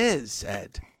as it is,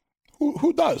 Ed.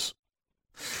 Who does?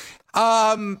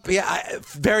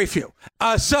 Very few.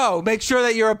 So make sure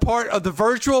that you're a part of the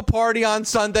virtual party on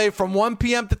Sunday from 1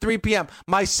 p.m. to 3 p.m.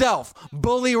 Myself,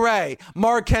 Bully Ray,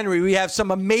 Mark Henry. We have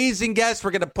some amazing guests.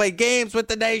 We're going to play games with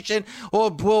the nation.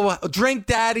 We'll drink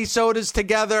daddy sodas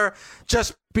together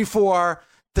just before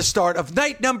the start of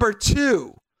night number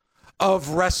 2 of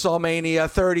WrestleMania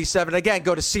 37. Again,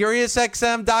 go to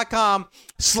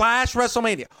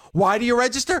SiriusXM.com/WrestleMania. Why do you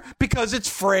register? Because it's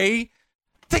free.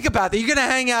 Think about that. You're going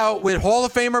to hang out with Hall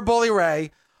of Famer Bully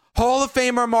Ray, Hall of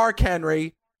Famer Mark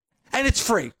Henry, and it's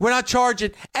free. We're not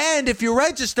charging. And if you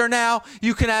register now,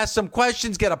 you can ask some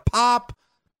questions, get a pop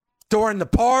during the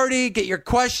party, get your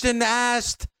question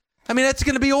asked. I mean, that's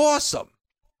going to be awesome.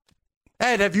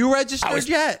 Ed, have you registered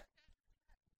yet?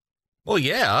 Well,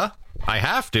 yeah, I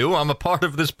have to. I'm a part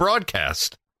of this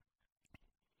broadcast.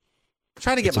 I'm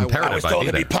trying to get my I was told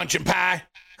to be punch and pie.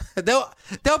 They'll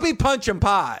be punch and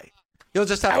pie. You'll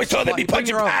just have I was told to be punch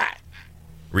and pie.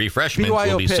 Refreshments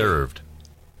will be served.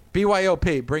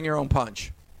 BYOP, bring your own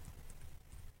punch.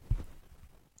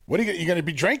 What are you going to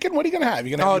be drinking? What are you going to have?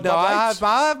 You going to have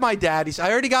I'll have my daddy's. I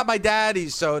already got my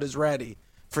daddy's sodas ready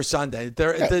for Sunday.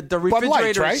 The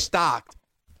refrigerator is stocked.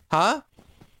 Huh?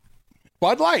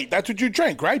 Bud Light. That's what you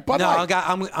drink, right? Bud Light.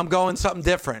 No, I'm going something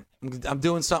different. I'm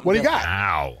doing something What do you different. got?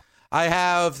 Wow. I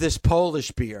have this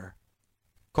Polish beer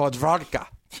called vodka.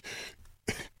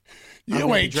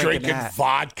 You ain't drinking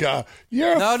vodka.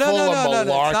 You're no, full of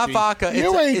malarkey. It's not vodka.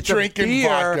 It's drinking a beer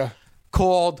vodka.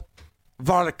 Called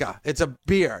vodka. It's a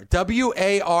beer.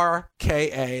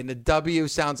 WARKA, and the W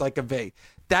sounds like a V.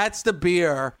 That's the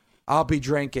beer I'll be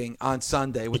drinking on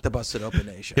Sunday with the Busted Open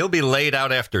Nation. He'll be laid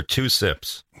out after 2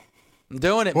 sips. I'm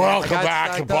doing it, man. Welcome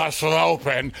back to Busted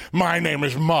Open. My name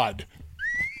is Mud.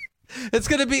 It's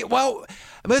going to be,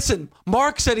 listen,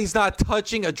 Mark said he's not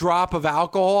touching a drop of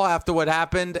alcohol after what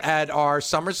happened at our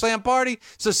SummerSlam party.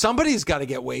 So somebody's got to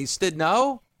get wasted.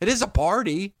 No, it is a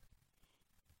party.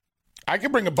 I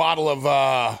can bring a bottle of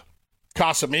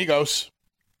Casamigos.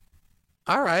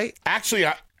 All right. Actually,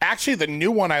 the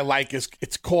new one I like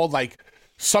it's called like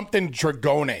something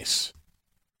Dragones.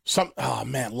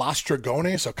 Las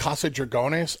Dragones or Casa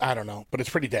Dragones. I don't know, but it's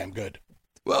pretty damn good.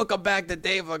 Welcome back to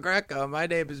Dave LaGreca. My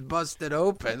name is Busted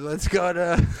Open. Let's go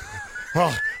to...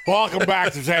 Welcome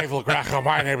back to Dave LaGreca.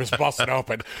 My name is Busted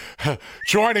Open.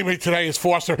 Joining me today is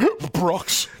Foster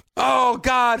Brooks. Oh,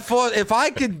 God. If I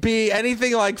could be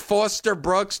anything like Foster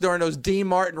Brooks during those Dean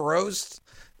Martin roasts,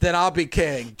 then I'll be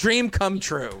king. Dream come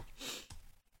true.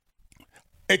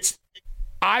 The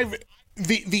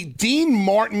Dean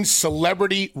Martin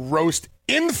celebrity roast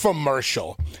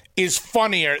infomercial is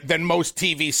funnier than most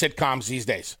TV sitcoms these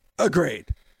days. Agreed.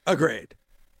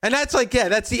 And that's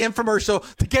that's the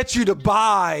infomercial to get you to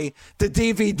buy the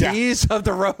DVDs of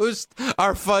the roast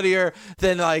are funnier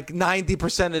than like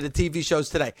 90% of the TV shows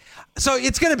today. So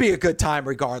it's going to be a good time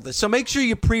regardless. So make sure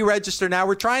you pre-register now.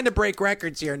 We're trying to break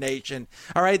records here, nation.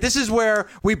 All right. This is where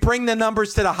we bring the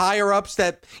numbers to the higher ups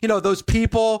that, those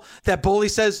people that Bully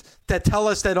says that tell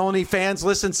us that only fans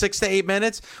listen 6 to 8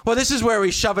 minutes. Well, this is where we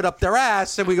shove it up their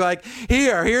ass and we go like,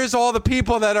 here's all the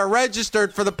people that are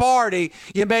registered for the party.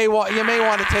 You may want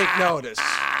to take notice.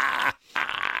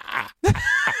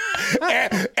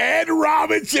 Ed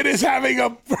Robinson is having a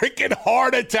freaking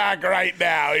heart attack right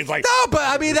now. He's like, no, but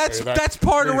I mean that's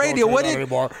part of radio. What did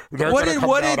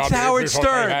Howard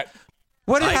Stern?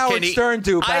 What did Howard Stern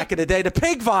do back in the day? The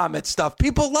pig vomit stuff.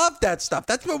 People love that stuff.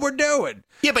 That's what we're doing.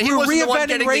 Yeah, but he wasn't the one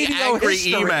getting the angry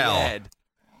email. Ed.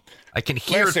 I can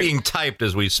hear it being typed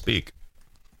as we speak.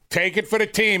 Take it for the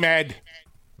team, Ed.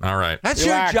 All right. That's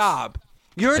your job.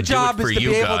 Your job is to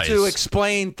be able to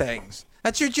explain things.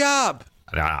 That's your job.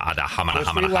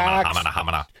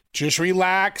 Just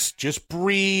relax. Just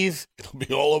breathe. It'll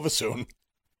be all over soon.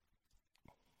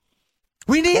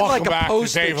 We need Welcome like a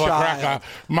poster child.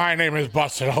 My name is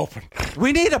Busted Open.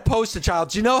 We need a poster child.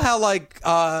 Do you know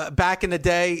how back in the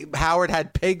day Howard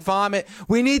had pig vomit?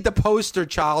 We need the poster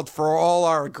child for all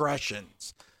our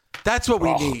aggressions. That's what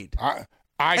we need.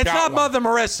 It's not Mother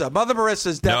Marissa. Mother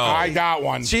Marissa's definitely. I got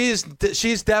one. She's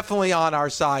definitely on our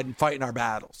side and fighting our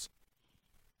battles.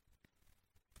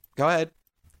 Go ahead.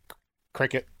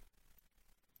 Cricket.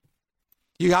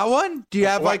 You got one? Do you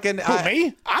have like an...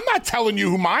 me? I'm not telling you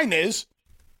who mine is.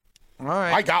 All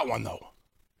right. I got one, though.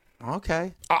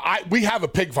 Okay. We have a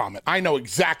pig vomit. I know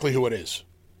exactly who it is.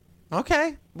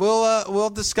 Okay. We'll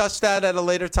discuss that at a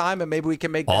later time, and maybe we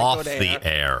can make that off go to the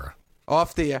air.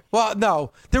 Off the air. Well,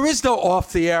 no. There is no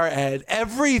off the air, Ed.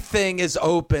 Everything is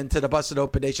open to the Busted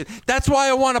Open Nation. That's why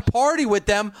I want to party with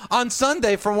them on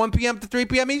Sunday from 1 p.m. to 3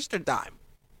 p.m. Eastern Time.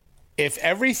 If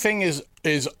everything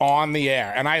is on the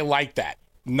air, and I like that,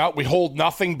 we hold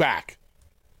nothing back.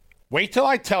 Wait till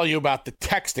I tell you about the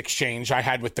text exchange I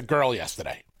had with the girl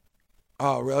yesterday.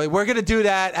 Oh, really? We're going to do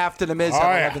that after the Miz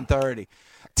at 11:30.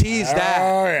 Tease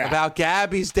that about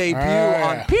Gabby's debut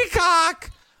on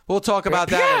Peacock. We'll talk about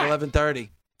that at 11:30.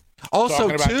 Also,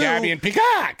 talking about Gabby and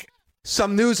Peacock.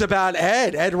 Some news about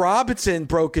Ed. Ed Robinson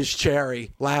broke his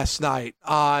cherry last night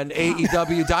on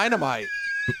AEW Dynamite.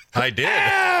 I did.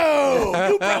 Oh,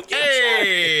 you broke your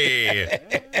Hey!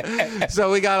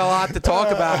 So we got a lot to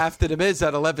talk about after the Miz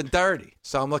at 11:30.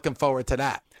 So I'm looking forward to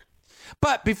that.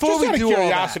 But before Just we out do of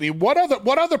curiosity, all that,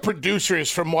 what other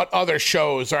producers from what other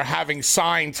shows are having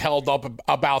signs held up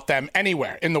about them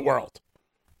anywhere in the world?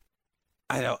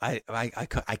 I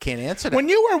can't answer that. When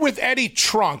you were with Eddie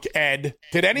Trunk, Ed,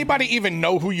 did anybody even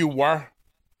know who you were?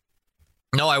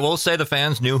 No, I will say the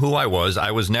fans knew who I was.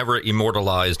 I was never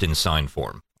immortalized in sign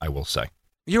form, I will say.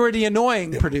 You were the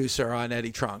annoying producer on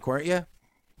Eddie Trunk, weren't you?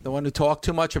 The one who talked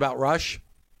too much about Rush?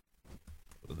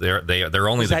 They're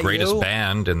only the greatest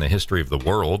band in the history of the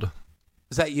world.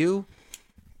 Is that you?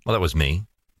 Well, that was me.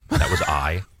 That was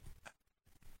I.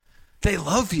 They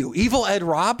love you. Evil Ed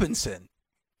Robinson.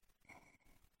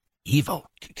 Evil.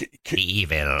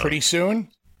 Evil. Pretty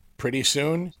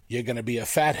soon, you're going to be a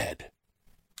fathead.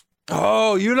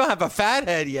 Oh, you don't have a fat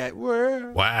head yet.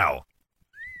 Wow.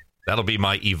 That'll be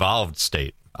my evolved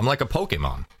state. I'm like a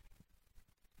Pokemon.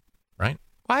 Right?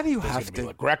 Why do you have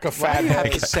to? Why do you have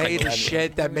to say the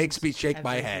shit that makes me shake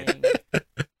my head?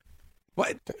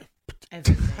 What?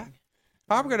 Everything.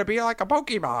 I'm gonna be like a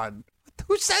Pokemon.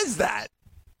 Who says that?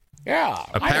 Yeah.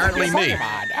 Apparently me.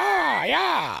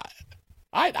 Yeah.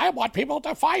 I want people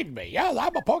to find me. Yes,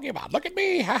 I'm a Pokemon. Look at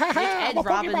me. Make Ed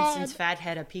Robinson's fat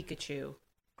head a Pikachu.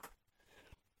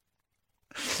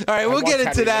 All right, we'll get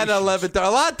into that at 11:30.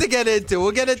 A lot to get into.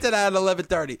 We'll get into that at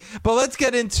 11:30. But let's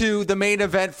get into the main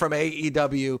event from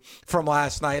AEW from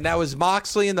last night, and that was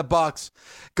Moxley and the Bucks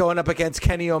going up against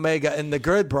Kenny Omega and the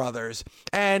Good Brothers.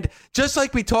 And just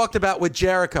like we talked about with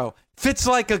Jericho, fits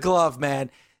like a glove, man.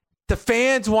 The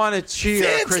fans want to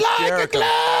cheer Chris Jericho.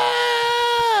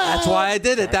 That's why I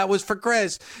did it. That was for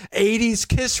Chris. 80s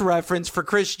Kiss reference for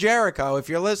Chris Jericho, if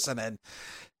you're listening.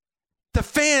 The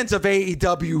fans of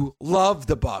AEW love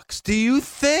the Bucks. Do you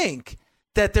think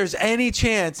that there's any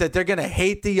chance that they're going to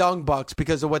hate the Young Bucks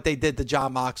because of what they did to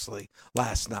Jon Moxley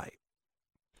last night?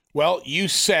 Well, you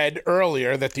said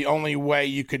earlier that the only way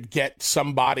you could get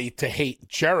somebody to hate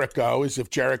Jericho is if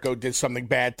Jericho did something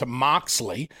bad to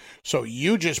Moxley. So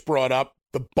you just brought up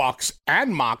the Bucks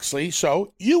and Moxley,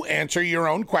 so you answer your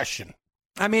own question.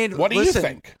 I mean, what do you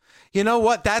think? You know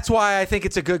what? That's why I think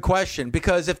it's a good question,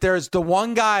 because if there's the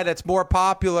one guy that's more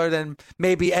popular than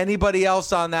maybe anybody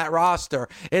else on that roster,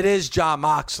 it is Jon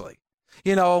Moxley.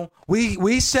 You know,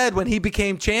 we said when he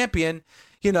became champion,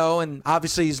 you know, and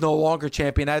obviously he's no longer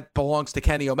champion, that belongs to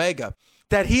Kenny Omega,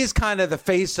 that he's kind of the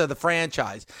face of the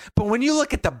franchise. But when you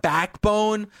look at the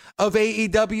backbone of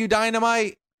AEW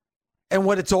Dynamite and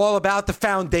what it's all about, the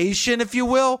foundation, if you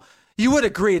will, you would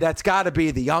agree that's got to be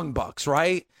the Young Bucks,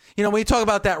 right? You know, when you talk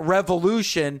about that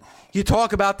revolution, you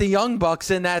talk about the Young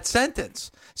Bucks in that sentence.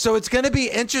 So it's going to be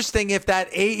interesting if that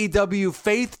AEW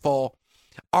faithful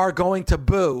are going to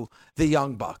boo the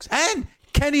Young Bucks and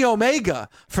Kenny Omega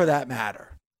for that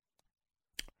matter.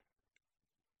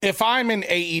 If I'm an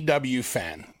AEW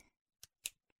fan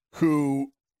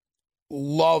who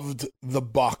loved the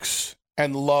Bucks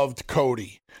and loved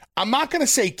Cody, I'm not going to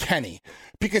say Kenny,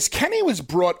 because Kenny was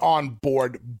brought on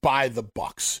board by the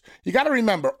Bucks. You got to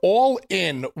remember, All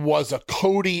In was a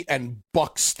Cody and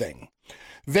Bucks thing.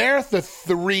 They're the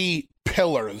three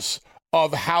pillars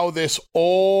of how this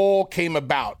all came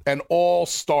about and all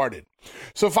started.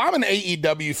 So if I'm an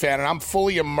AEW fan and I'm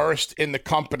fully immersed in the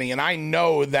company and I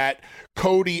know that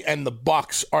Cody and the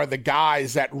Bucks are the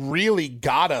guys that really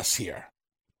got us here,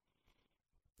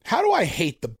 how do I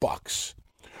hate the Bucks?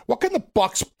 What can the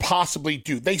Bucks possibly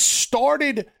do? They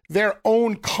started their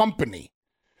own company.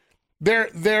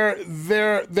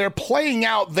 They're playing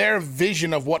out their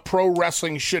vision of what pro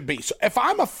wrestling should be. So if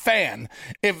I'm a fan,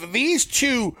 if these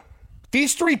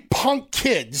three punk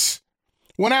kids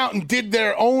went out and did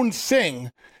their own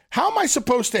thing, how am I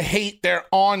supposed to hate their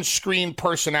on-screen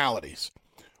personalities?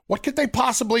 What could they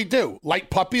possibly do? Light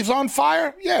puppies on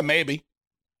fire? Yeah, maybe.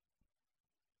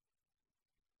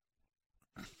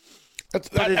 But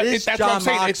it is John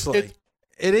Moxley.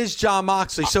 It is John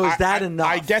Moxley, so is that enough?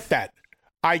 I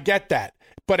get that.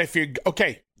 But if you're,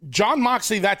 okay, John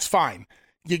Moxley, that's fine.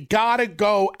 You got to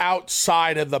go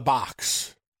outside of the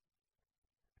box.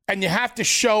 And you have to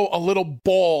show a little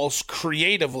balls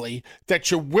creatively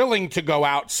that you're willing to go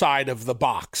outside of the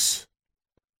box.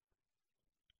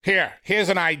 Here's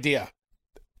an idea.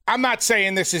 I'm not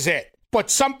saying this is it, but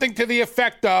something to the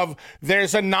effect of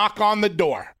there's a knock on the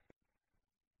door.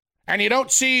 And you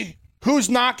don't see who's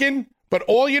knocking, but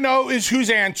all you know is who's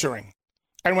answering.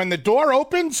 And when the door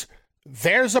opens,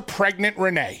 there's a pregnant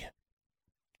Renee.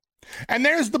 And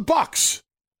there's the Bucks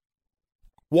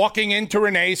walking into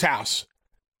Renee's house.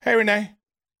 Hey, Renee,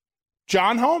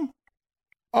 John home?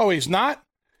 Oh, he's not?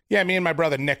 Yeah, me and my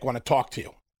brother Nick want to talk to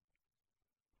you.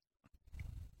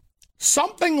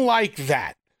 Something like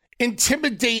that.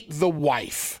 Intimidate the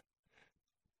wife.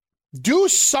 Do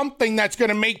something that's going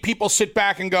to make people sit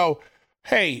back and go,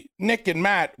 hey, Nick and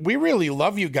Matt, we really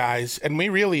love you guys, and we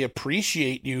really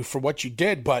appreciate you for what you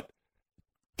did, but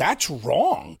that's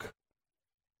wrong.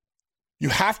 You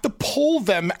have to pull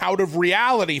them out of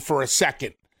reality for a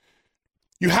second.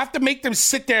 You have to make them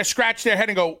sit there, scratch their head,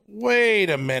 and go, wait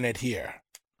a minute here.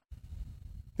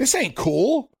 This ain't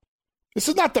cool. This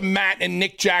is not the Matt and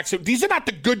Nick Jackson. These are not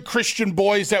the good Christian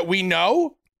boys that we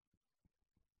know.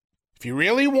 If you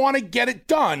really want to get it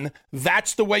done,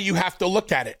 that's the way you have to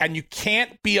look at it. And you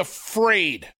can't be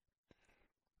afraid.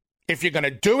 If you're going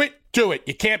to do it, do it.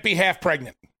 You can't be half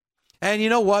pregnant. And you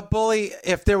know what, Bully?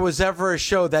 If there was ever a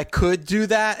show that could do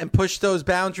that and push those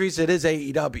boundaries, it is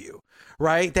AEW.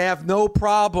 Right? They have no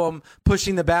problem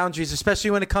pushing the boundaries,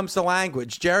 especially when it comes to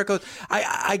language. Jericho,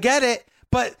 I get it,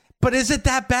 but is it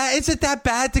that bad? Is it that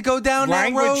bad to go down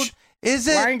that road? Is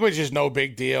it? Language is no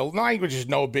big deal. Language is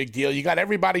no big deal. You got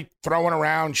everybody throwing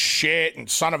around shit and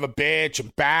son of a bitch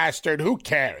and bastard. Who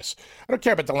cares? I don't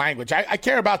care about the language. I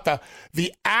care about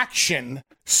the action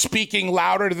speaking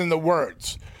louder than the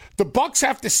words. The Bucks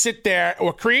have to sit there,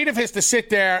 or creative has to sit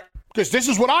there, because this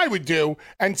is what I would do,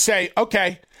 and say,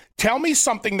 okay, tell me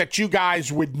something that you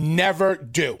guys would never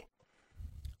do.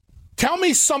 Tell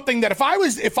me something that if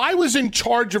I was in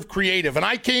charge of creative and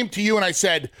I came to you and I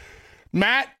said,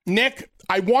 Matt, Nick,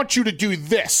 I want you to do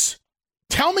this.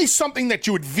 Tell me something that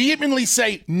you would vehemently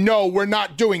say, no, we're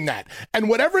not doing that. And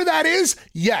whatever that is,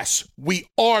 yes, we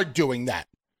are doing that.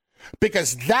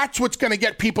 Because that's what's going to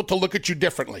get people to look at you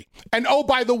differently. And oh,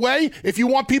 by the way, if you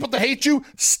want people to hate you,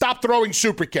 stop throwing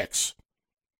super kicks.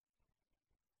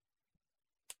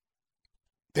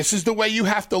 This is the way you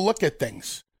have to look at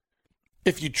things.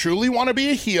 If you truly want to be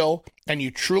a heel and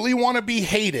you truly want to be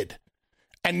hated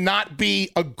and not be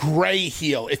a gray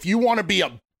heel, if you want to be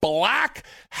a black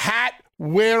hat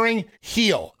wearing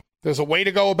heel, there's a way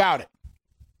to go about it.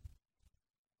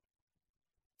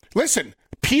 Listen,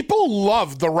 people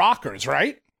love the Rockers,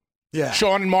 right? Yeah.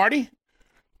 Sean and Marty?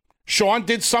 Sean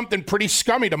did something pretty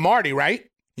scummy to Marty, right?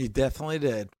 He definitely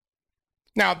did.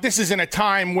 Now, this is in a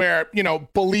time where,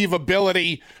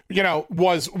 believability,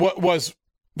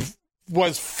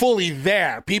 was fully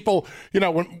there. People,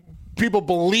 when people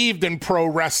believed in pro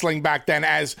wrestling back then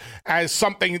as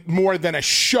something more than a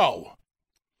show.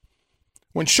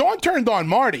 When Sean turned on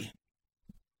Marty,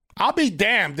 I'll be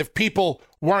damned if people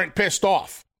weren't pissed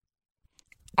off.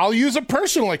 I'll use a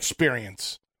personal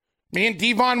experience. Me and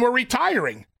Devon were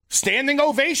retiring. Standing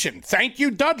ovation. Thank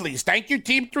you, Dudleys. Thank you,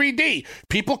 Team 3D.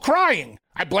 People crying.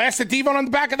 I blasted Devon on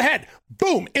the back of the head.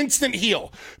 Boom, instant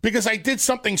heel. Because I did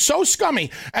something so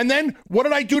scummy. And then what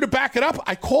did I do to back it up?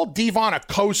 I called Devon a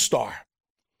co-star.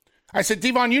 I said,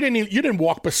 Devon, you didn't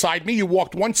walk beside me. You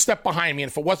walked one step behind me.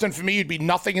 And if it wasn't for me, you'd be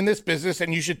nothing in this business.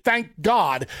 And you should thank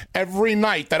God every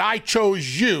night that I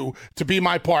chose you to be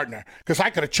my partner. Because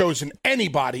I could have chosen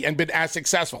anybody and been as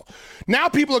successful. Now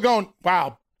people are going,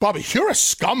 wow, Bobby, you're a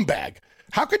scumbag.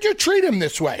 How could you treat him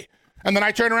this way? And then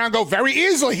I turn around and go, very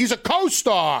easily, he's a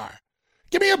co-star.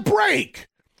 Give me a break.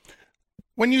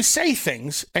 When you say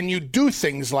things and you do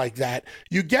things like that,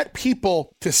 you get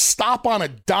people to stop on a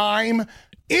dime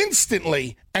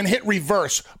instantly and hit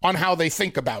reverse on how they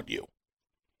think about you.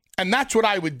 And that's what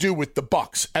I would do with the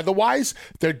Bucks. Otherwise,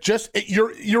 they're just,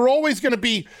 you're always going to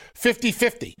be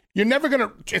 50-50. You're never going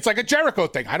to, it's like a Jericho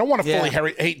thing. I don't want to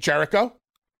fully hate Jericho.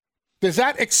 Does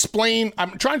that explain?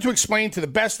 I'm trying to explain to the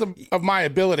best of my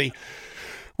ability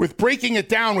with breaking it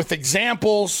down with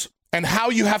examples and how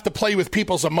you have to play with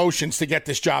people's emotions to get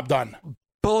this job done.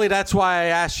 Bully, that's why I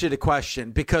asked you the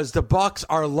question, because the Bucks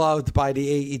are loved by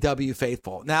the AEW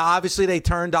faithful. Now, obviously, they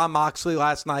turned on Moxley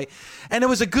last night, and it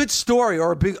was a good story,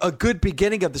 or a good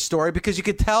beginning of the story, because you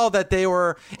could tell that they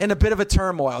were in a bit of a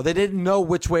turmoil. They didn't know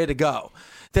which way to go.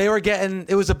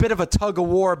 It was a bit of a tug of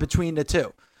war between the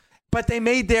two. But they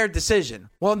made their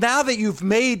decision. Well, now that you've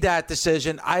made that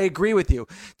decision, I agree with you.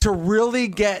 To really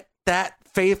get that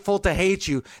faithful to hate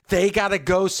you, they got to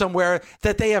go somewhere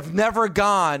that they have never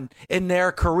gone in their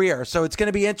career. So it's going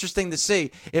to be interesting to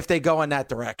see if they go in that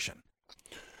direction.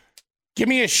 Give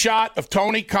me a shot of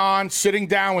Tony Khan sitting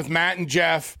down with Matt and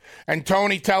Jeff, and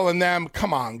Tony telling them,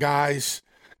 come on, guys.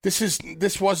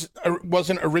 This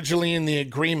wasn't originally in the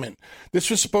agreement. This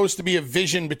was supposed to be a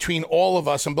vision between all of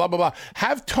us and blah, blah, blah.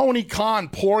 Have Tony Khan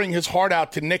pouring his heart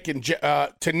out to Nick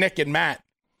and Matt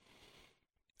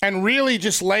and really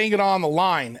just laying it on the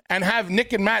line, and have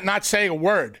Nick and Matt not say a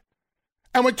word.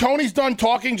 And when Tony's done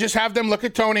talking, just have them look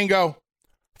at Tony and go,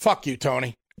 fuck you,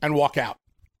 Tony, and walk out.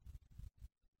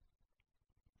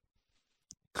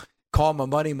 Call him a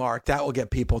money mark. That will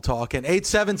get people talking.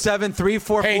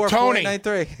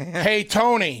 877-344-4893. Hey,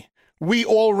 Tony, we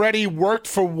already worked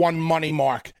for one money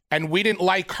mark, and we didn't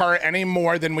like her any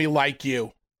more than we like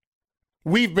you.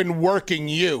 We've been working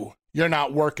you. You're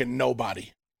not working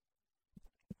nobody.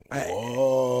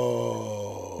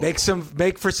 Whoa. Make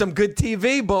for some good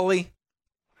TV, Bully.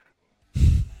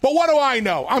 But what do I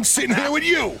know? I'm sitting here with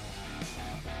you.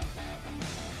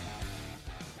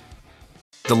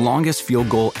 The longest field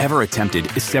goal ever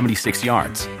attempted is 76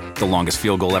 yards. The longest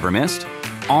field goal ever missed?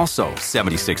 Also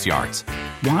 76 yards.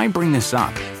 Why bring this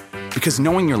up? Because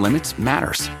knowing your limits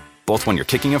matters, both when you're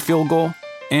kicking a field goal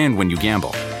and when you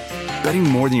gamble. Betting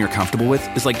more than you're comfortable with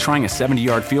is like trying a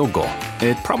 70-yard field goal.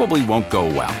 It probably won't go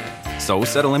well. So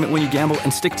set a limit when you gamble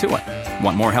and stick to it.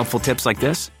 Want more helpful tips like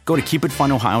this? Go to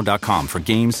keepitfunohio.com for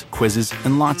games, quizzes,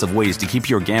 and lots of ways to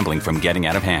keep your gambling from getting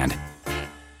out of hand.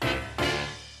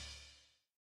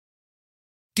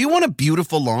 Do you want a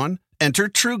beautiful lawn? Enter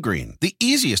TruGreen, the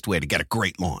easiest way to get a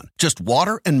great lawn. Just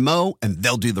water and mow, and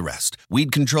they'll do the rest.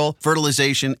 Weed control,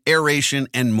 fertilization, aeration,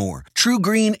 and more.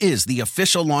 TruGreen is the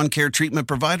official lawn care treatment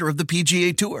provider of the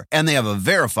PGA Tour, and they have a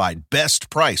verified best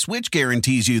price, which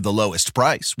guarantees you the lowest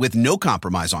price with no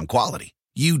compromise on quality.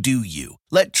 You do you.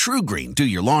 Let TruGreen do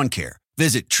your lawn care.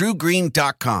 Visit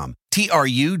TruGreen.com,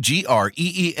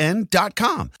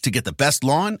 TruGreen.com, to get the best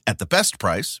lawn at the best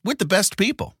price with the best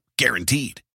people.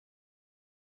 Guaranteed.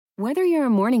 Whether you're a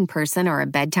morning person or a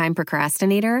bedtime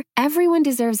procrastinator, everyone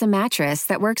deserves a mattress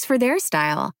that works for their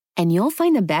style. And you'll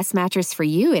find the best mattress for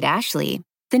you at Ashley.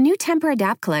 The new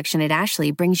Tempur-Adapt collection at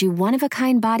Ashley brings you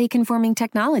one-of-a-kind body-conforming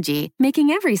technology,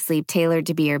 making every sleep tailored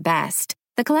to be your best.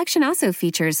 The collection also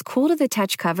features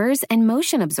cool-to-the-touch covers and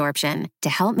motion absorption to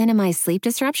help minimize sleep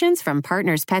disruptions from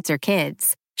partners, pets, or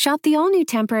kids. Shop the all-new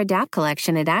Tempur-Adapt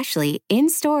collection at Ashley,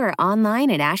 in-store or online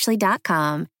at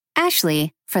ashley.com.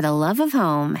 Ashley, for the love of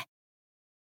home.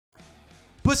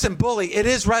 Listen, Bully, it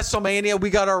is WrestleMania.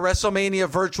 We got our WrestleMania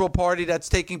virtual party that's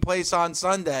taking place on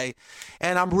Sunday.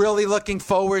 And I'm really looking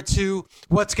forward to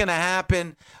what's going to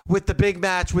happen with the big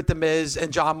match with The Miz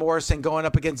and John Morrison going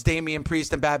up against Damian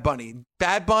Priest and Bad Bunny.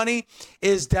 Bad Bunny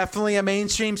is definitely a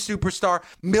mainstream superstar,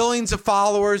 millions of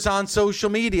followers on social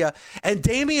media. And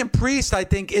Damian Priest, I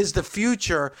think, is the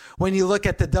future when you look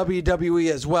at the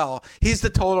WWE as well. He's the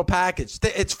total package.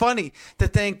 It's funny to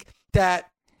think that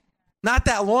not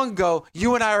that long ago,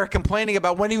 you and I were complaining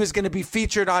about when he was going to be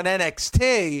featured on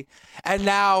NXT, and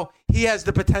now he has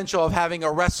the potential of having a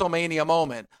WrestleMania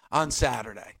moment on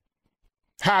Saturday.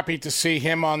 Happy to see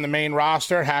him on the main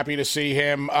roster. Happy to see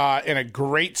him in a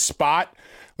great spot.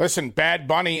 Listen, Bad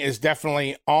Bunny is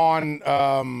definitely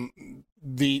on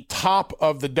the top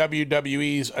of the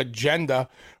WWE's agenda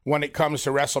when it comes to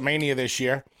WrestleMania this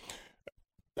year.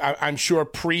 I'm sure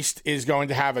Priest is going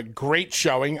to have a great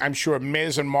showing. I'm sure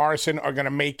Miz and Morrison are going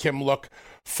to make him look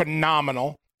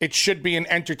phenomenal. It should be an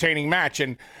entertaining match.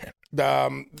 And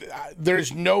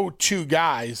there's no two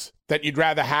guys that you'd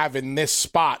rather have in this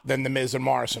spot than the Miz and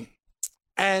Morrison.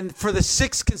 And for the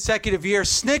 6th consecutive year,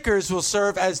 Snickers will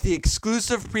serve as the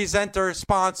exclusive presenter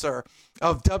sponsor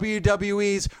of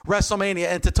WWE's WrestleMania.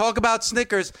 And to talk about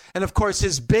Snickers and, of course,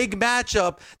 his big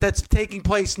matchup that's taking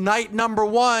place night number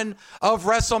 1 of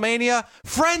WrestleMania,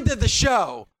 friend of the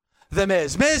show, The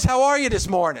Miz. Miz, how are you this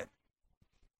morning?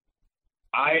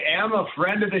 I am a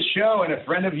friend of the show and a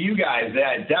friend of you guys,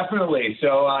 definitely.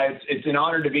 So it's an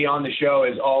honor to be on the show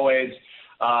as always.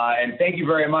 And thank you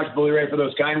very much, Bully Ray, for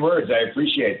those kind words. I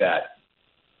appreciate that.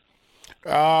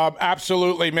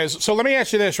 Absolutely, Miz. So let me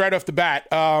ask you this right off the bat.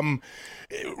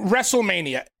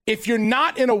 WrestleMania, if you're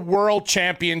not in a world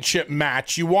championship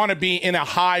match, you want to be in a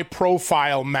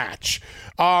high-profile match.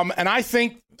 And I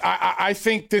think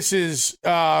this is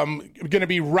going to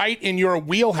be right in your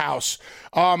wheelhouse.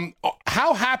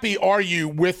 How happy are you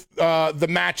with the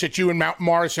match that you and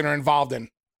Morrison are involved in?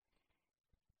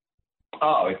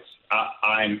 Oh,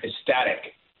 I'm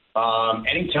ecstatic.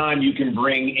 Anytime you can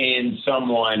bring in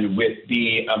someone with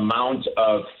the amount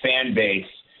of fan base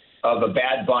of a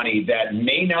Bad Bunny that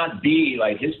may not be,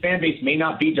 like, his fan base may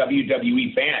not be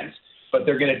WWE fans, but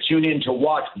they're going to tune in to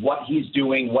watch what he's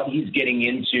doing, what he's getting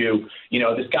into. You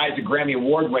know, this guy's a Grammy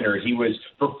Award winner. He was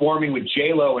performing with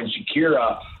J-Lo and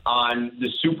Shakira on the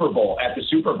Super Bowl, at the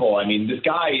Super Bowl. I mean, this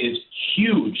guy is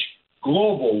huge,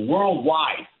 global,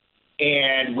 worldwide.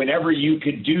 And whenever you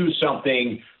could do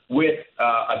something with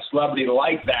a celebrity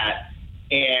like that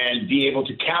and be able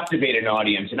to captivate an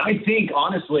audience. And I think,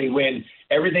 honestly, when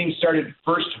everything started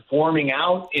first forming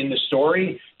out in the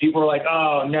story, people were like,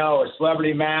 oh, no, a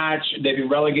celebrity match. They've been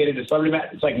relegated to celebrity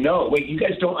match. It's like, no, wait, you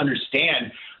guys don't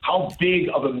understand how big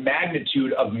of a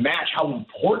magnitude of match, how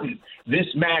important this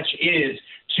match is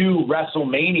to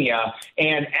WrestleMania.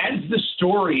 And as the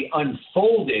story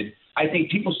unfolded, I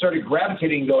think people started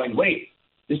gravitating, going, wait,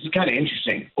 this is kind of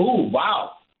interesting. Oh,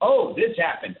 wow. Oh, this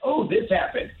happened. Oh, this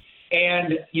happened.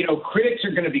 And, you know, critics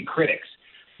are going to be critics.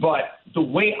 But the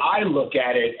way I look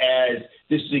at it as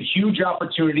this is a huge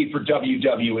opportunity for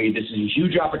WWE. This is a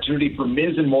huge opportunity for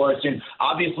Miz and Morrison.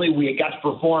 Obviously, we got to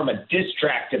perform a diss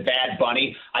track to Bad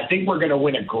Bunny. I think we're going to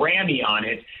win a Grammy on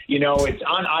it. You know, it's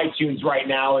on iTunes right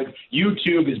now.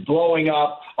 YouTube is blowing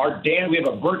up. We have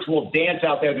a virtual dance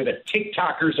out there that the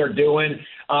TikTokers are doing.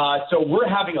 So we're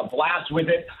having a blast with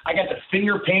it. I got to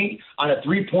finger paint on a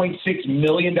 $3.6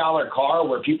 million car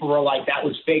where people were like, that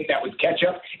was fake, that was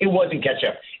ketchup. It wasn't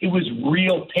ketchup. It was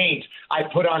real paint I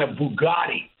put on a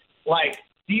Bugatti. Like,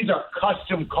 these are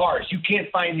custom cars. You can't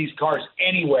find these cars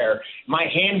anywhere. My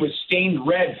hand was stained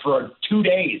red for 2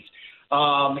 days.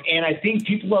 And I think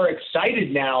people are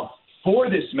excited now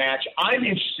for this match. I'm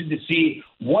interested to see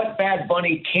what Bad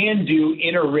Bunny can do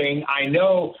in a ring. I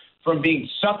know from being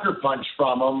sucker punched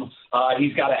from him,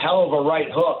 he's got a hell of a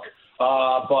right hook.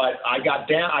 But I got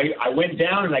down. I went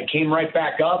down and I came right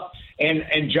back up.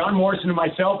 And John Morrison and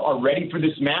myself are ready for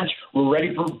this match. We're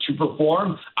ready to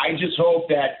perform. I just hope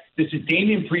that this is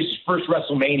Damian Priest's first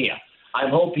WrestleMania. I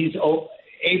hope he's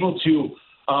able to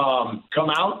come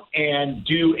out and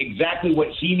do exactly what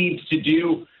he needs to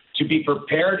do to be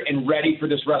prepared and ready for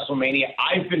this WrestleMania.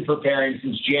 I've been preparing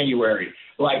since January,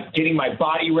 like getting my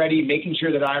body ready, making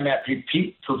sure that I'm at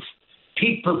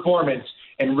peak performance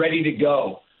and ready to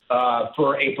go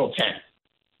for April 10th.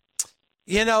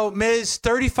 You know, Miz,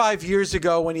 35 years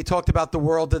ago when he talked about the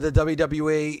world of the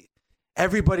WWE,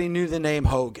 everybody knew the name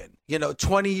Hogan. You know,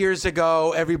 20 years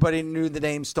ago, everybody knew the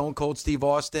name Stone Cold Steve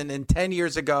Austin. And 10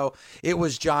 years ago, it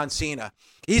was John Cena.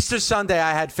 Easter Sunday,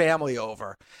 I had family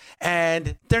over.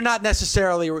 And they're not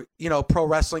necessarily, you know, pro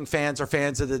wrestling fans or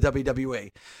fans of the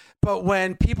WWE. But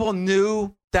when people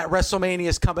knew that WrestleMania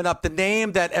is coming up, the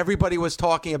name that everybody was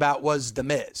talking about was The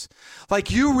Miz.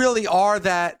 Like, you really are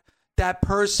that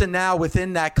person now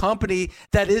within that company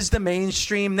that is the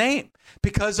mainstream name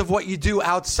because of what you do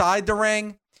outside the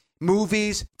ring,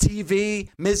 movies, TV,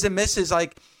 Miz and Mrs.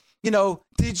 Like, you know,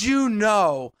 did you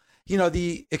know,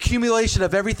 the accumulation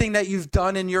of everything that you've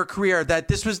done in your career, that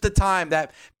this was the time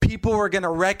that people were going to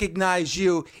recognize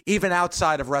you even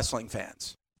outside of wrestling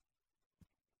fans?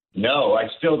 No, I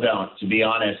still don't, to be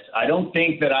honest. I don't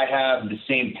think that I have the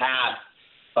same path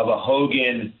of a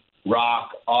Hogan,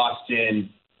 Rock, Austin,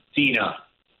 Cena.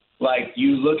 Like,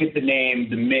 you look at the name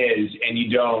The Miz and you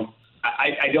don't,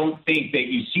 I don't think that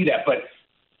you see that. But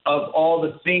of all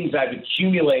the things I've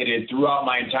accumulated throughout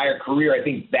my entire career, I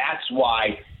think that's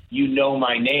why you know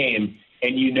my name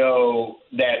and you know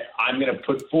that I'm going to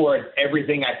put forth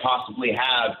everything I possibly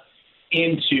have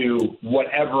into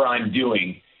whatever I'm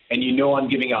doing. And you know I'm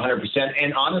giving 100%.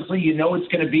 And honestly, you know it's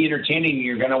going to be entertaining.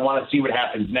 You're going to want to see what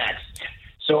happens next.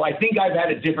 So I think I've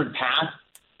had a different path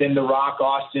than the Rock,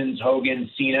 Austins, Hogan,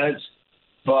 Cenas.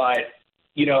 But,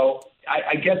 you know,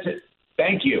 I guess it –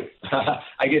 thank you,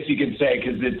 I guess you can say,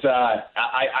 because it's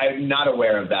I'm not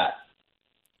aware of that.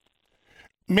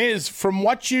 Miz, from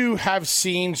what you have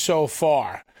seen so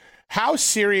far, how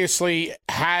seriously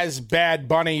has Bad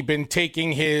Bunny been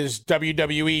taking his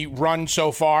WWE run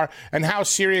so far, and how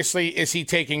seriously is he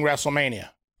taking WrestleMania?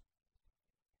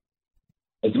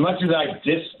 As much as I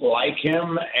dislike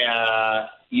him,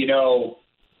 you know,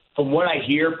 from what I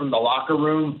hear from the locker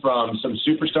room from some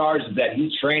superstars is that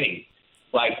he's training.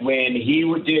 Like when he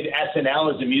did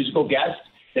SNL as a musical guest,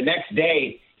 the next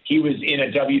day he was in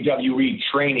a WWE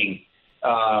training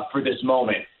for this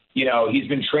moment. You know, he's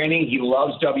been training. He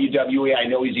loves WWE. I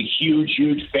know he's a huge,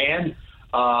 huge fan.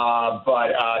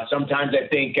 But sometimes I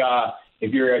think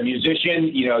if you're a musician,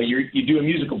 you know, you do a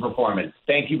musical performance.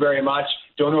 Thank you very much.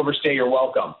 Don't overstay your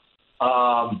welcome.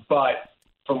 But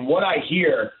from what I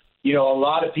hear, you know, a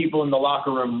lot of people in the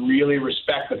locker room really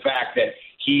respect the fact that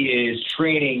he is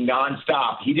training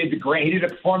nonstop. He did a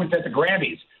performance at the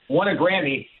Grammys, won a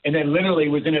Grammy, and then literally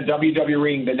was in a WWE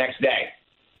ring the next day.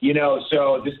 You know,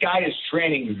 so this guy is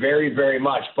training very, very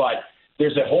much. But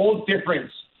there's a whole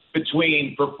difference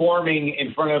between performing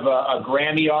in front of a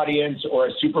Grammy audience or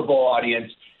a Super Bowl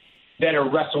audience than a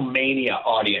WrestleMania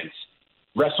audience.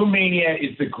 WrestleMania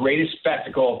is the greatest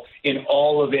spectacle in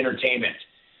all of entertainment.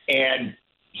 And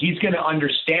he's going to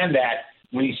understand that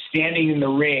when he's standing in the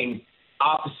ring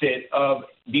opposite of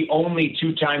the only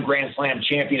two-time Grand Slam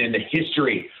champion in the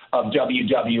history of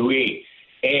WWE.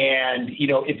 And, you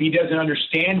know, if he doesn't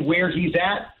understand where he's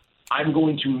at, I'm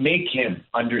going to make him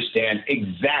understand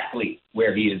exactly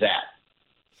where he is at.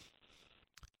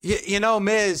 You know,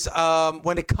 Miz,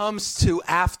 when it comes to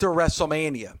after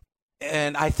WrestleMania,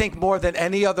 and I think more than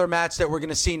any other match that we're going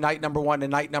to see night number 1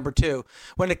 and night number 2,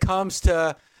 when it comes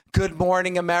to Good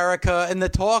Morning America and the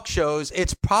talk shows,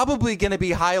 it's probably going to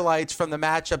be highlights from the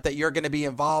matchup that you're going to be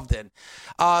involved in.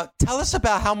 Tell us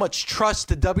about how much trust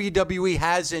the WWE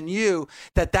has in you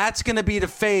that's going to be the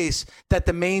face that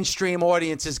the mainstream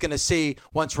audience is going to see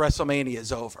once WrestleMania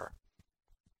is over.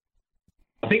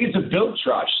 I think it's a built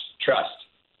trust.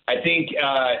 I think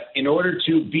in order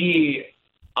to be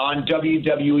on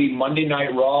WWE Monday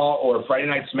Night Raw or Friday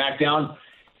Night SmackDown,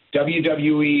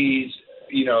 WWE's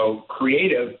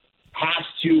creative has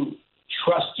to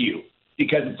trust you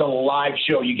because it's a live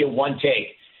show. You get one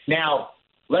take. Now,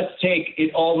 let's take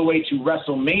it all the way to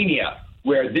WrestleMania,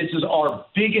 where this is our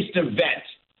biggest event,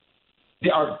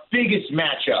 our biggest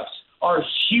matchups, our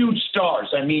huge stars.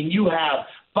 I mean, you have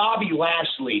Bobby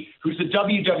Lashley, who's the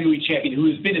WWE champion,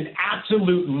 who has been an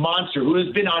absolute monster, who has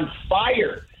been on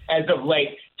fire as of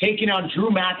late, taking on Drew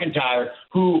McIntyre,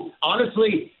 who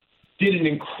honestly did an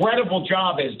incredible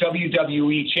job as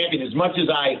WWE champion. As much as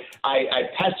I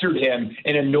pestered him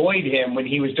and annoyed him when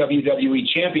he was WWE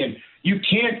champion, you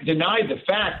can't deny the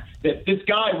fact that this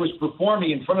guy was performing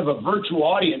in front of a virtual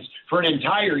audience for an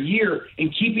entire year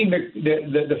and keeping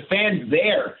the fans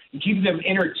there and keeping them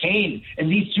entertained. And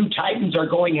these two titans are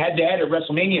going head-to-head at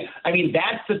WrestleMania. I mean,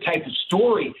 that's the type of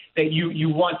story that you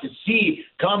want to see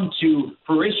come to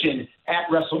fruition at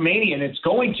WrestleMania, and it's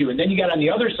going to. And then you got on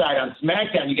the other side, on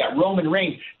SmackDown, you got Roman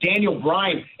Reigns, Daniel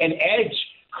Bryan, and Edge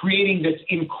creating this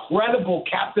incredible,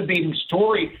 captivating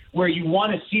story where you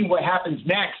want to see what happens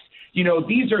next. You know,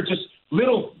 these are just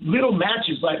little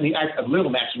matches. Little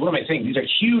matches. What am I saying? These are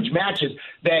huge matches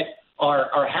that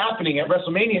are happening at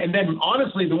WrestleMania. And then,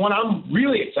 honestly, the one I'm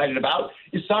really excited about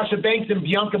is Sasha Banks and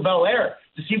Bianca Belair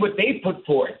to see what they put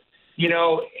forth,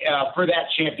 for that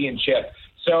championship.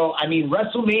 So, I mean,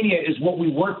 WrestleMania is what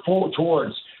we work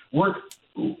towards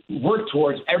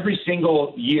every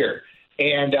single year.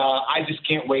 And I just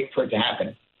can't wait for it to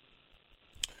happen.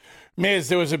 Miz,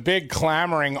 there was a big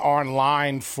clamoring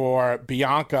online for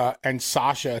Bianca and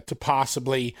Sasha to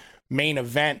possibly main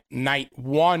event night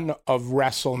 1 of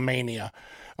WrestleMania.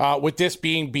 With this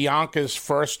being Bianca's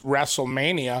first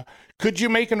WrestleMania, could you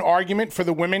make an argument for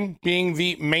the women being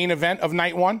the main event of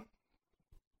night 1?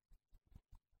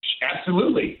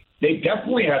 Absolutely. They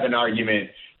definitely have an argument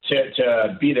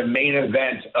to be the main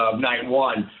event of night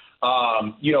 1.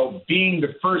 Being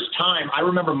the first time, I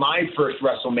remember my first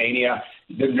WrestleMania,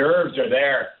 the nerves are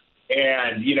there.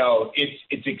 And,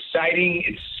 it's exciting.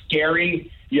 It's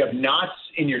scary. You have knots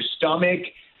in your stomach.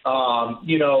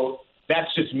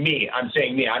 That's just me. I'm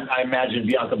saying me. I imagine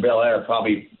Bianca Belair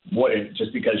probably wouldn't,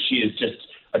 just because she is just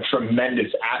a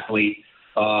tremendous athlete.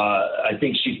 I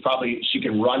think she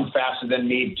can run faster than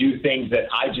me, do things that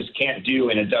I just can't do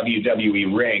in a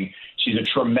WWE ring. She's a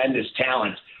tremendous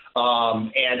talent.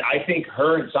 And I think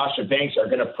her and Sasha Banks are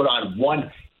going to put on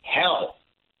one hell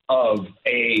of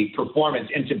a performance.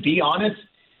 And to be honest,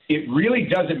 it really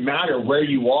doesn't matter where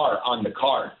you are on the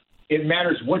card. It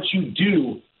matters what you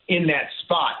do in that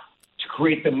spot to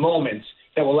create the moments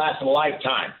that will last a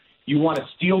lifetime. You want to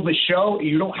steal the show?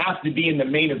 You don't have to be in the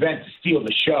main event to steal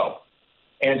the show.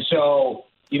 And so,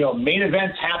 main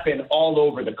events happen all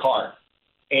over the card.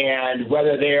 And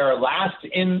whether they are last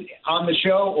on the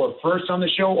show or first on the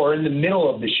show or in the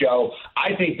middle of the show,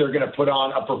 I think they're going to put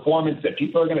on a performance that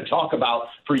people are going to talk about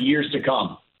for years to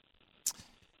come.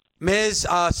 Miz,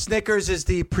 Snickers is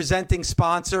the presenting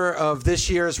sponsor of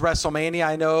this year's WrestleMania.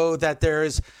 I know that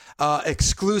there's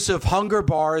exclusive hunger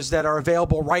bars that are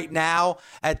available right now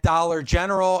at Dollar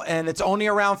General, and it's only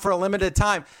around for a limited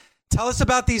time. Tell us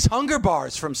about these hunger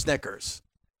bars from Snickers.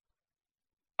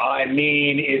 I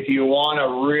mean, if you want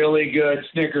a really good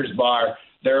Snickers bar,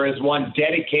 there is one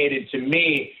dedicated to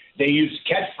me. They use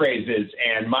catchphrases,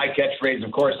 and my catchphrase,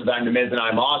 of course, is I'm the Miz and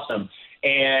I'm awesome.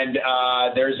 And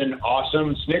there's an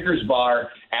awesome Snickers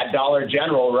bar at Dollar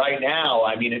General right now.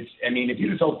 I mean, if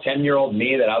you told 10-year-old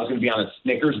me that I was going to be on a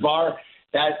Snickers bar,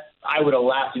 that I would have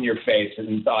laughed in your face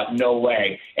and thought, no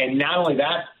way. And not only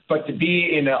that, but to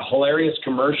be in a hilarious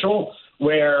commercial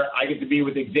where I get to be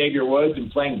with Xavier Woods and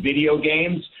playing video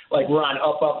games, like we're on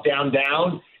Up, Up, Down,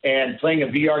 Down, and playing a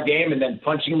VR game and then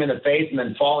punching him in the face and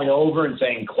then falling over and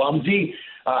saying clumsy,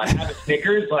 have a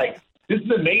Snickers. Like, this is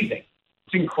amazing.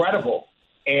 It's incredible.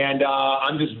 And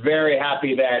I'm just very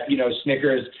happy that,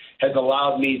 Snickers has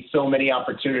allowed me so many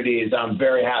opportunities. I'm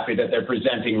very happy that they're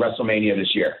presenting WrestleMania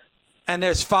this year. And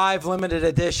there's 5 limited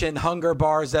edition hunger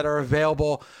bars that are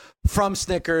available from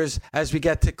Snickers as we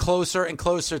get to closer and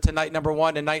closer to night number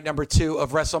 1 and night number 2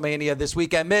 of WrestleMania this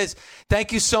weekend. Miz,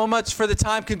 thank you so much for the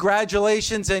time.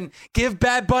 Congratulations, and give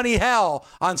Bad Bunny hell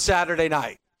on Saturday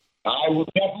night. I will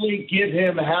definitely give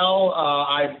him hell.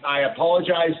 I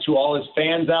apologize to all his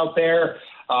fans out there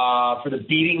for the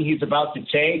beating he's about to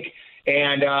take.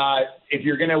 And if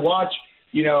you're going to watch,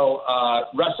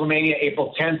 WrestleMania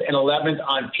April 10th and 11th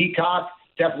on Peacock,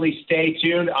 definitely stay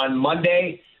tuned on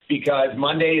Monday, because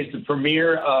Monday is the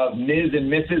premiere of Miz and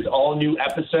Mrs. all new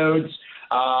episodes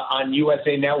on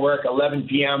USA Network, 11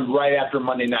 p.m. right after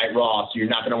Monday Night Raw. So you're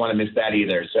not going to want to miss that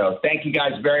either. So thank you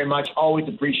guys very much. Always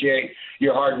appreciate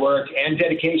your hard work and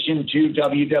dedication to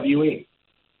WWE.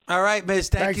 All right, Miz,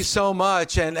 thank you so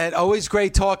much. And always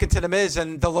great talking to the Miz.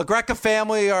 And the LaGreca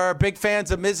family are big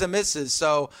fans of Miz and Mrs.,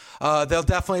 so they'll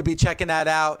definitely be checking that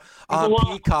out on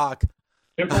Peacock.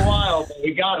 Took a while, but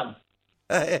we got him.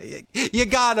 You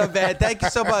got him, man. Thank you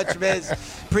so much, Miz.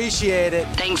 Appreciate it.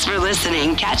 Thanks for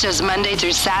listening. Catch us Monday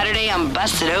through Saturday on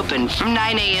Busted Open from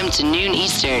 9 a.m. to noon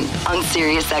Eastern on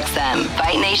SiriusXM,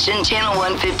 Fight Nation Channel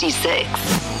 156.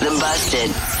 The Busted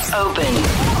Open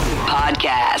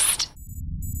Podcast.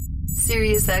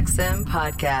 SiriusXM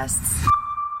Podcasts.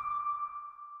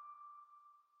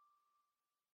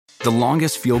 The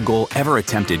longest field goal ever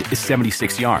attempted is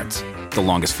 76 yards. The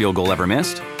longest field goal ever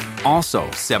missed? Also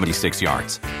 76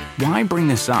 yards. Why bring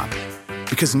this up?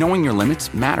 Because knowing your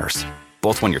limits matters,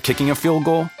 both when you're kicking a field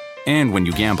goal and when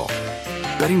you gamble.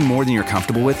 Betting more than you're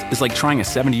comfortable with is like trying a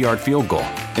 70-yard field goal.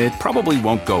 It probably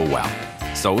won't go well.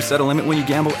 So set a limit when you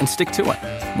gamble and stick to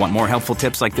it. Want more helpful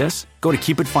tips like this? Go to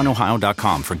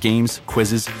keepitfunohio.com for games,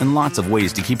 quizzes, and lots of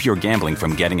ways to keep your gambling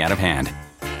from getting out of hand.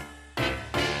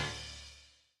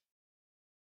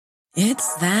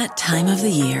 It's that time of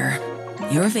the year.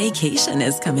 Your vacation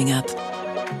is coming up.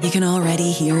 You can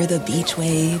already hear the beach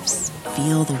waves,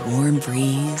 feel the warm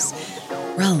breeze,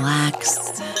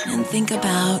 relax, and think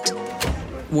about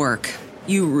work.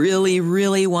 You really,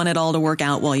 really want it all to work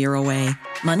out while you're away.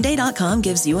 Monday.com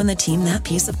gives you and the team that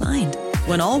peace of mind.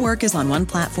 When all work is on one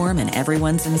platform and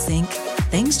everyone's in sync,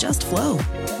 things just flow.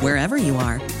 Wherever you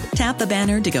are, tap the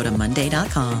banner to go to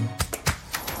Monday.com.